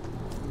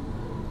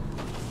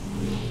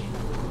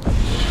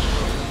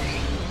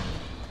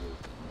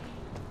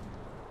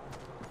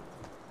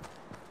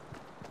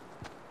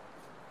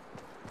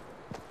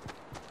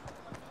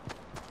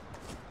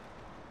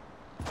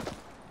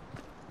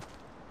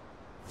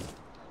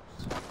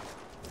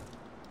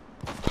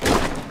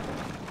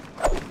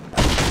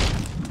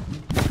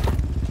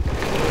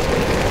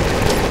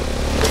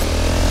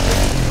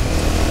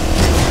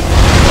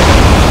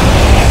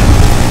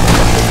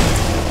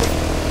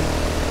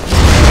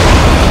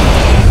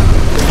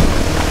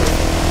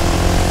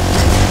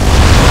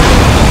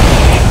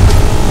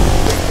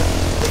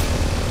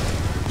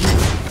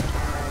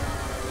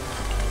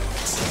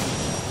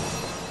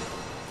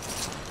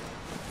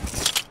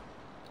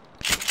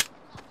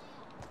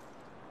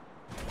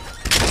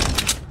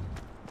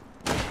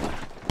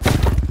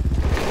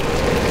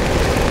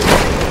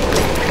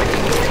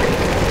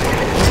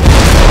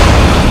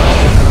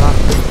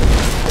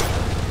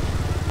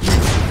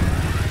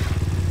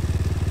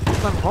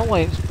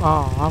 always...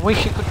 Oh, I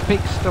wish you could pick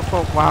stuff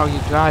up while you're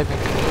driving.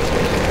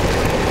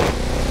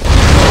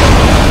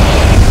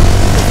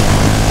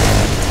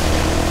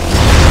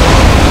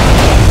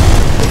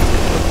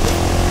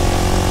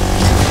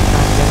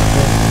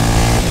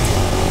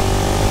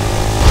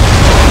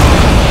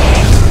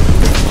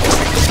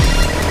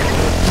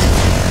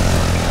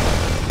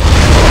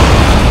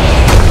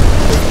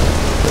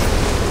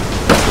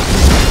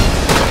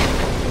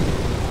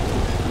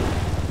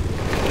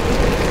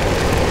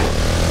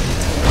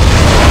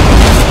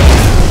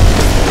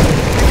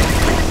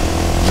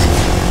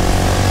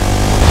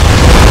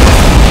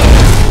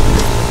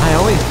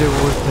 Do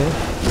with this.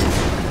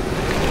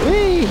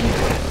 Whee!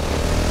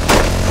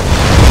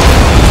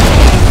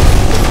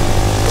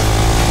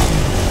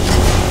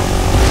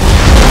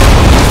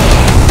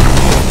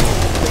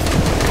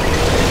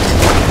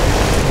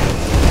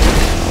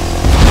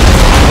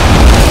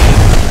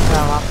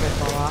 Well, I'm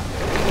with all that.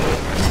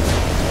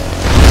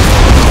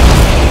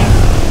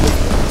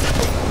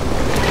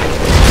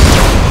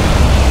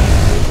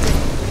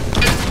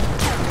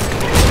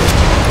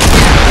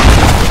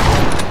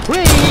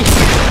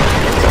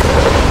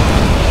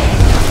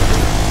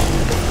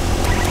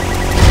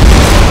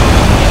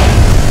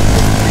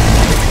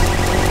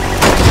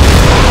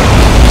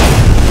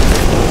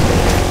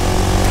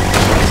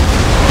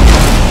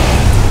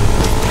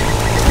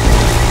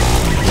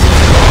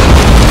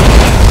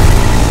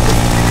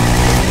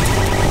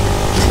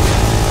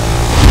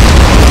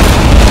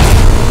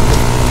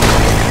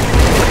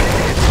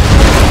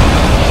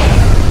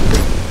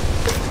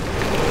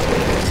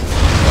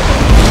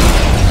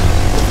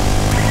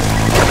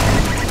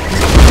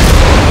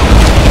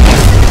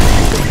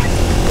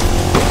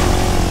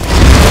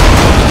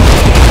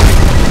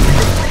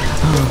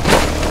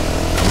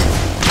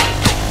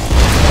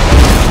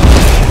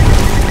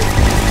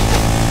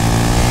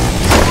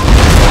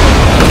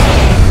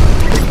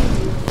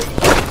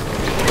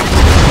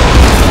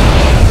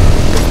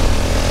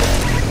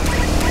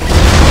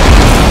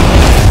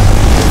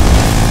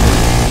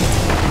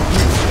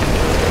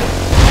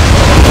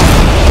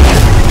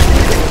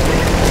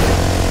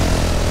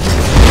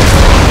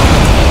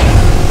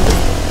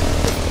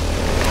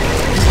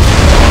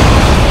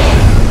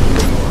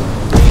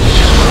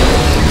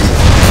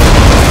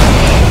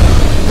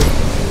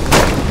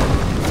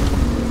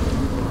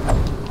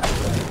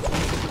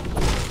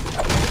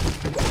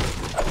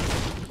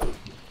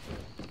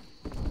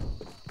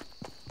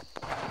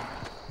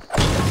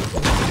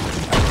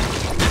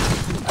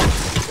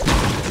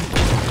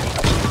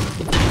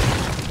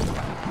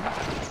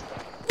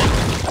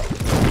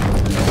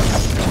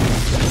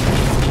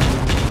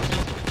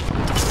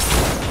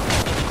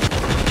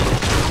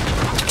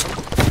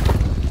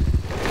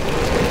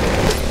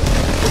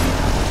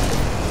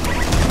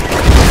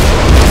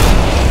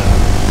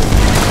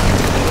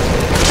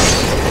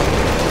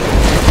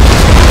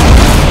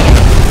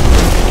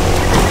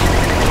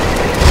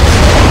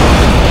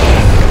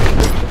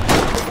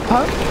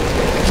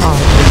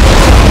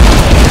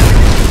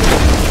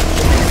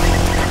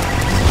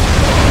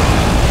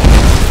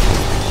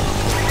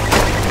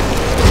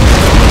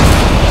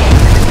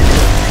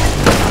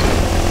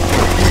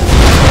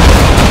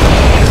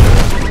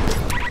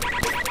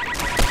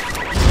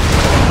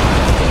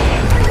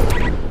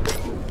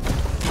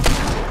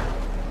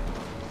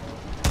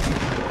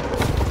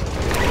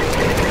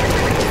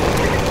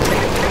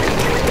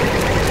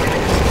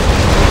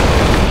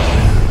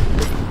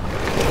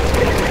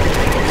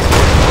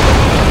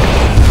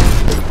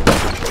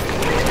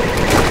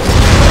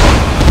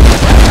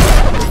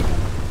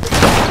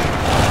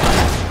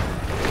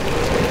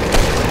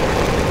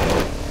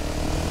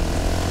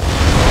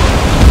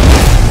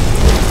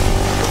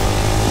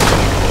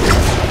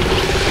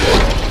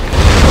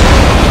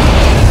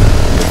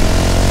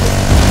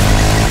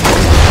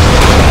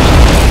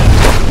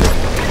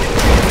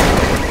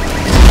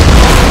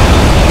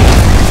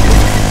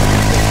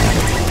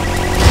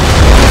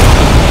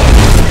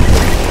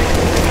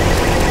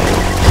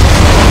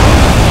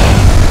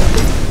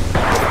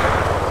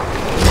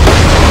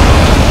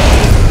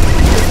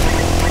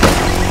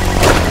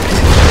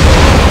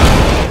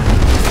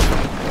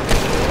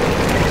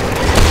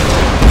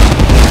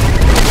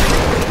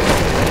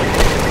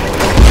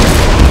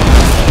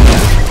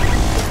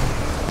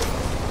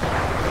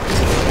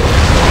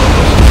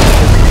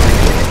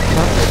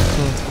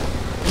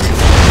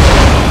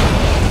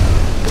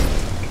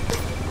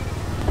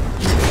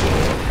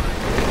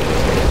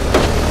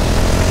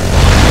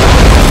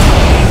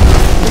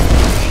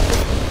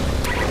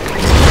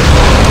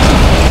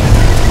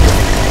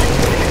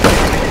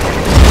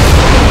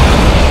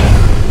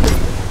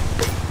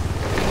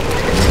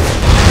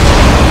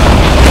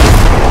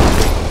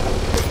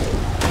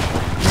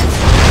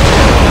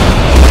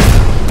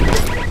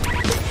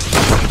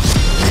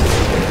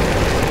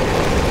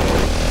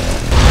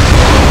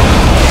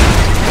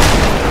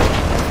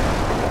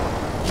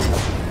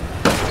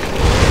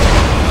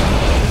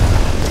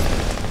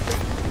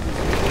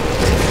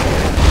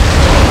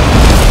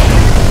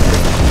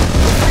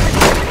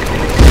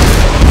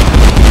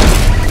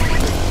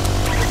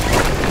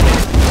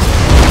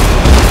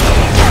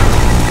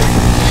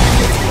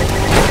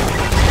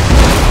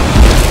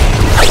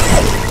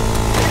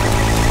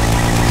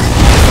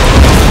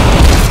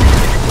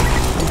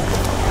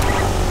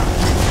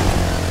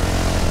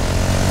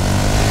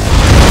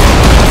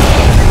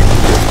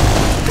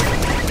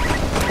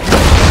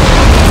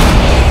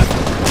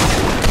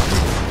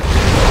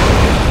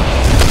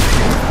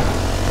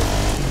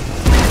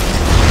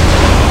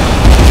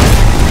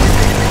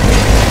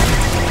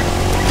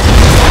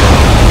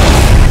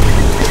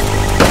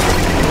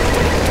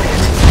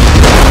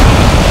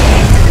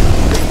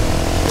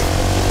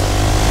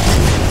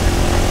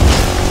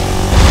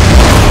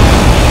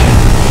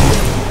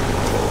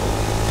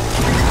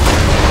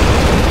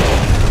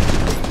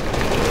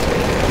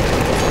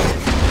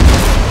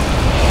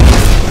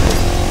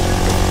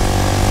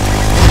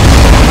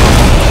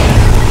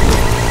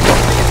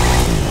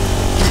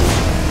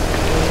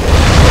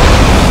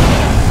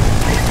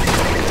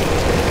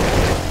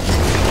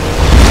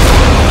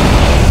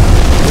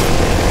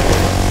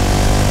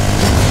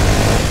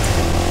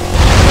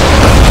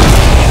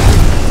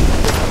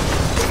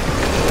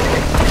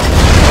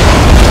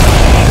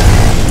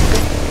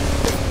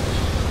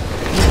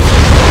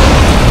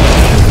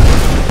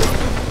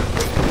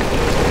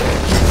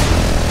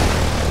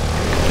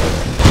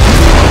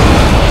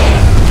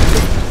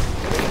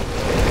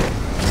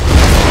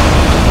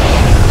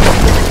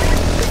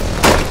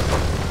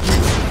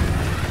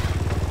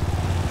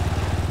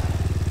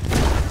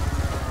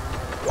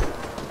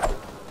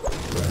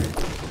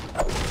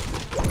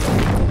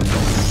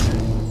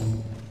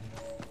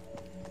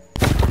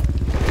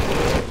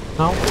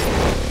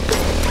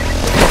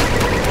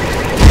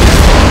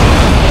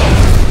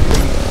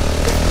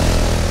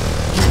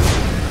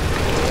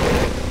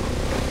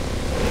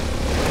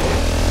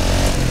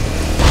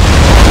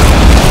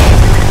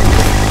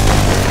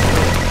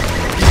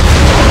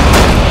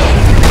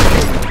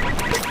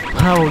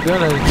 we're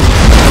gonna.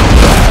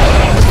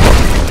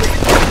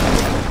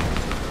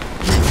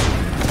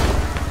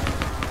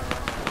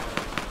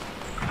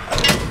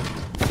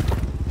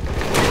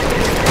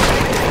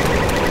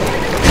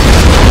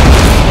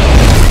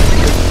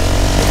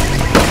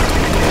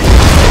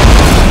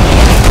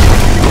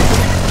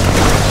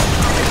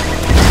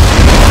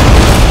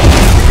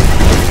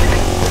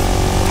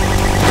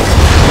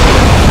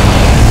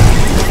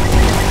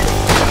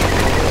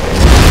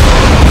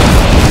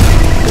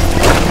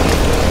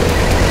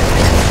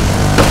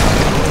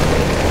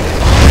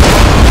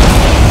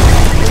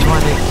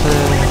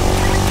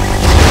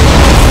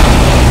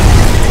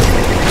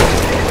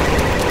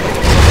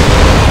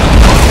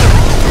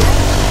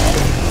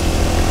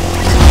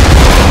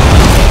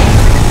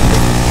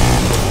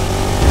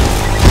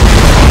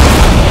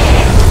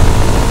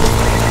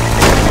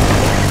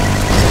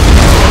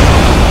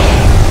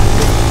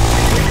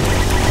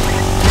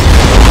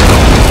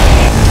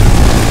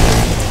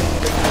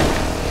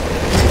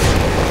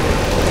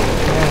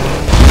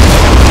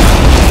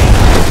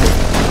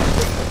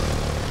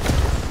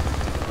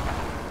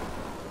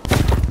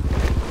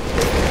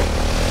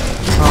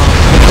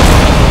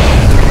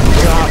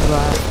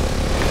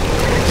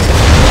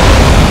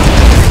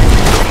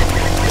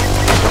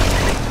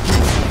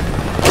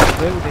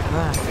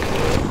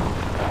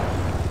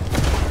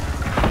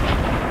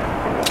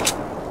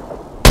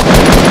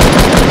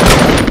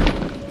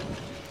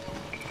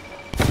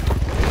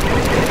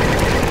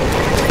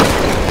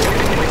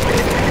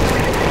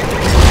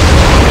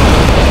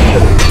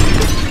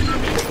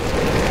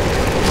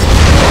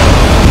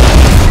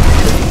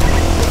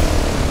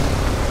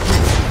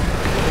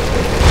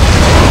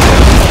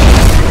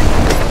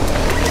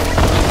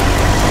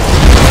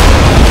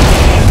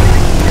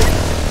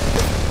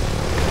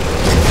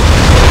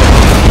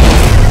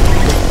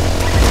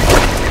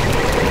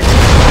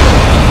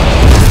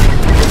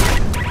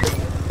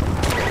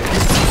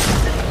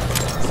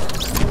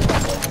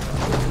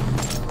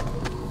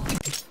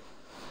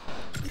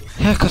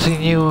 Yeah, because he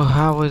knew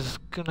I was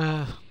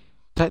gonna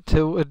get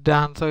tilted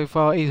down, so he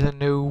thought he's a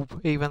noob,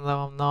 even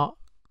though I'm not.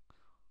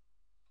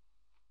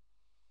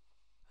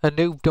 A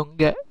noob don't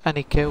get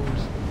any kills.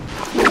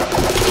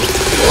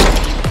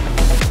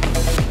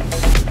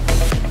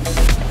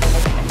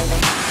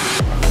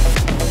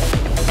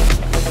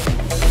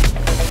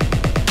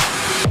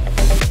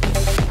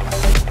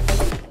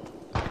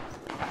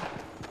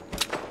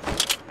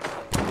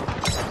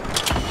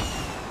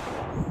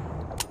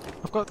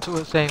 I've got two at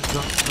the same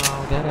gun, so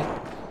I'll get it.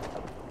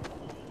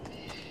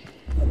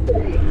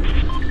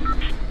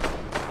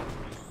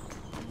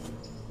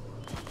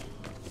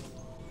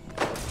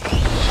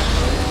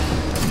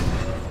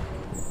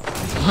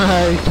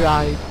 He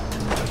tried.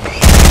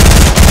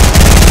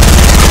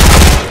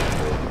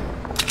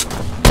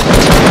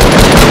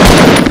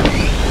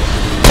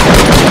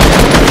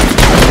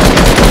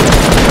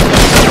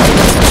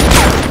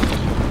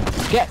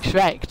 Get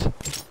shreked.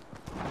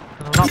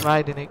 And I'm not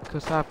riding it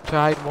because I've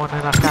tried one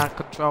and I can't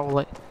control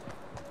it.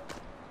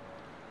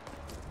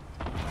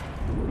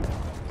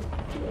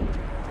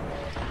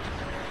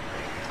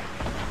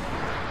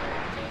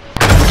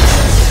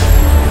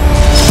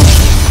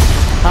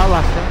 I'll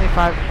last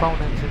 75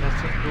 opponents in a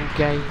single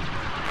game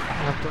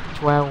and I've done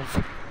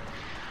 12.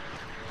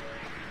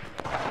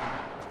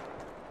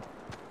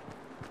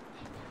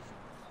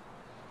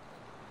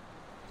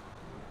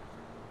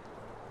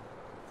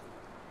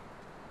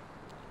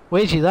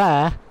 Where's you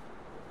there?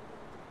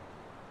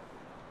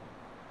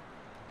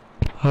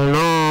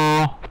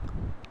 Hello?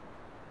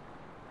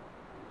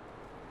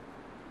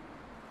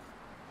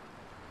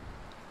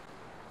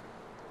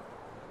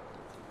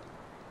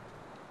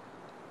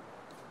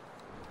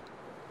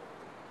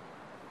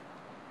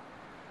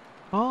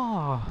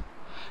 Oh,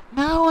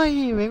 now I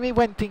hear him. He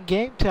went in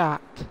game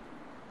chat.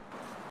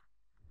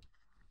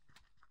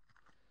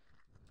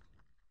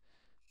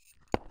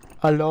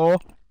 Hello?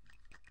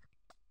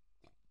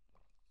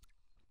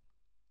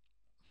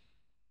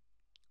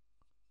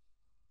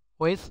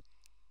 With?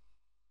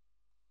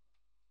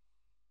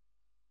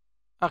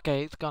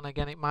 Okay, it's gone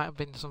again. It might have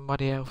been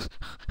somebody else.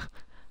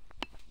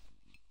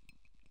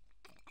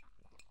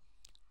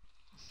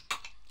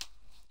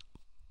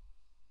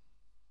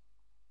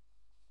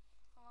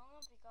 How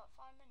long have we got?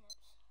 5 minutes?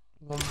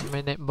 1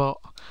 minute, but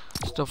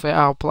stuff it.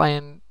 I'll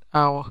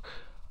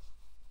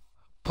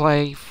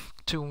play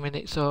 2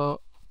 minutes or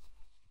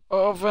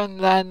over,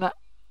 and then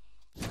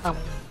I'm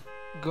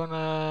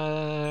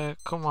gonna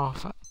come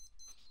off at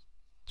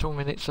 2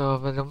 minutes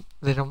over.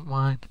 They don't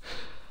mind.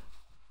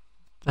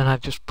 Then I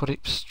just put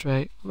it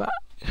straight back.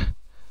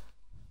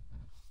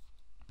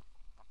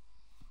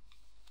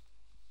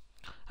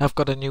 I've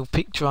got a new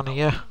picture on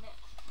here.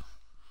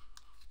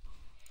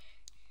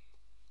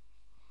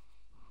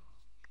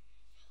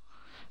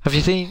 Have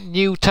you seen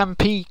new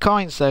 10p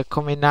coins that are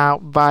coming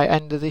out by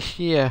end of this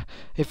year?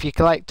 If you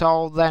collect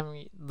all of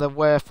them, they're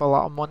worth a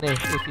lot of money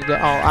if you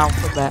get all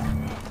alphabet.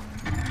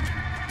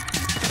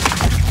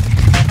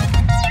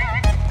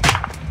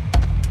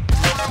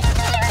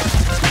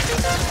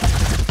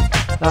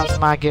 That's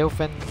my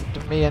girlfriend,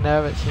 me and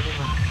her at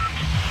cinema.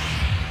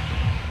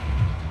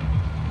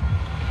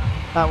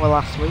 That was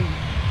last week.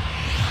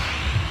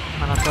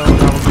 And I told her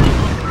I was going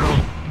to go.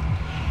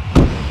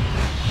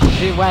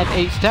 She went,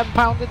 it's £10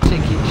 a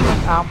ticket. She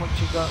went, how much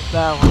you got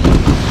there?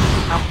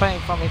 I'm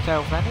paying for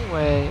myself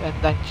anyway. And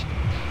then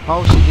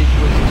all she did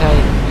was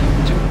take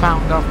 £2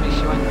 off me.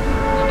 She went,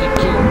 you can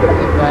keep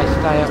the rest.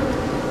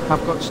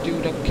 I've got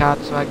student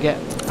cards, so I get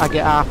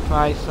half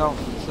price off.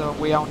 So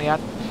we only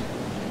had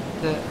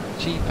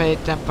she paid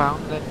 £10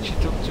 and she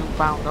took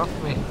 £2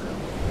 off me.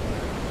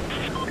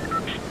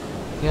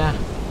 Yeah.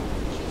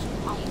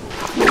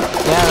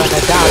 Yeah, and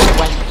her dad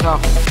went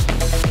off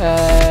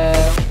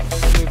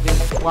with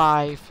his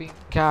wife in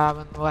car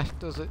and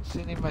left us at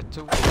cinema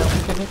to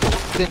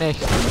finish.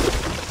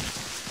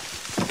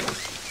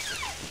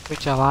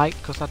 Which I like,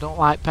 because I don't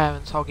like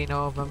parents hogging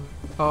over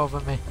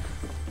me.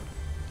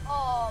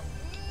 Oh,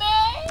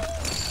 man!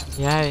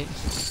 Yeah,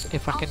 it's,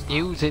 if I can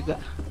use it.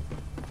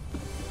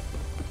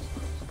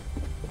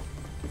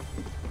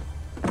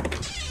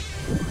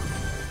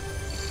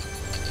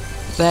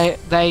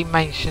 They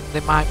mentioned they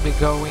might be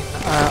going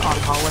on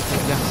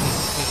holiday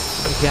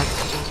again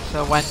soon,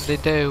 so when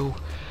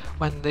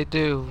they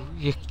do,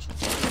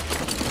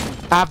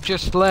 I've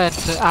just learned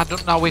I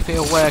don't know if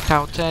it'll work.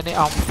 I'll turn it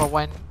on for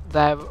when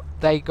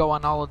they go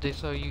on holiday,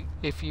 so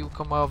if you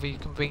come over you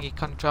can bring your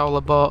controller,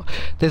 but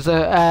there's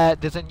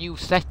a new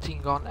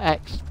setting on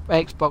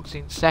Xbox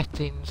in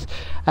settings,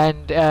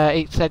 and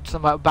it said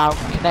something about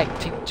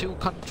connecting 2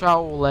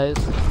 controllers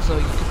so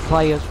you can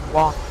play as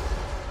one.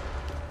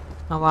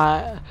 I'm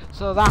like,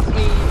 so that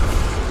means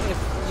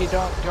if you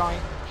don't join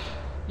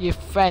your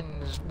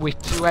friends with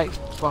 2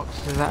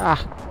 Xboxes,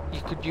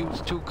 you could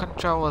use 2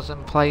 controllers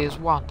and play as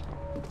one.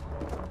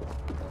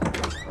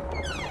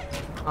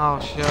 I'll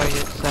show you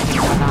it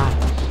setting when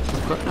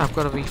I've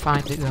got to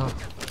re-find it though.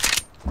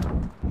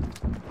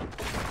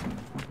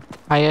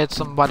 I heard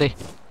somebody.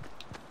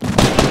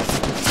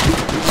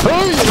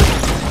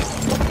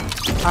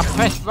 I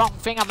pressed wrong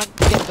thing, I meant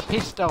to get the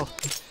pistol.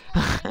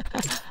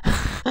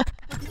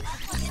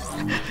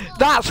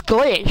 That's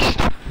glitched!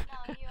 No,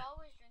 you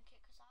always drink it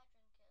because I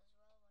drink it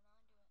as well when I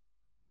do it.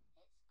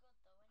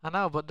 It's good though. I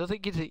know, but does it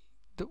give it...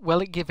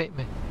 will it give it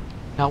me?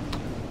 Nope.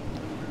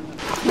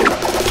 And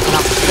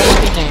I'm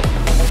saving it.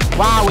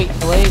 Wow,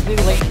 it's lazy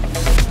link.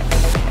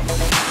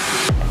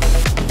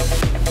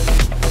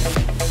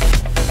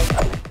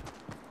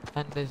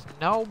 And there's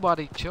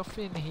nobody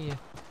chuffing here.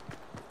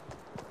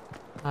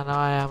 I know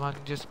I am,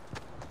 I'm just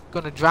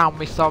gonna drown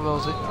my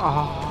sorrows in...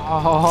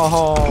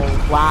 oh,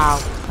 wow.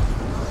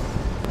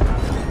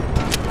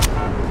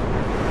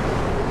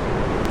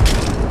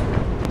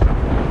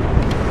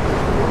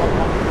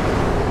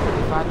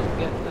 If I don't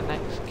get the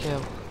next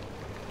kill,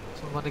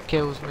 somebody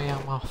kills me,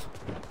 I'm off.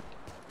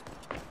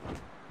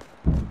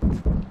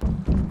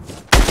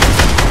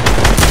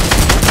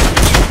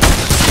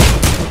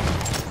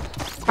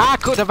 I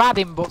could have had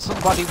him, but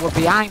somebody was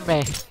behind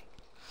me.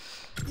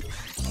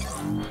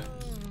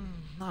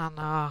 I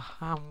know,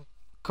 I'm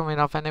coming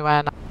off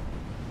anywhere now.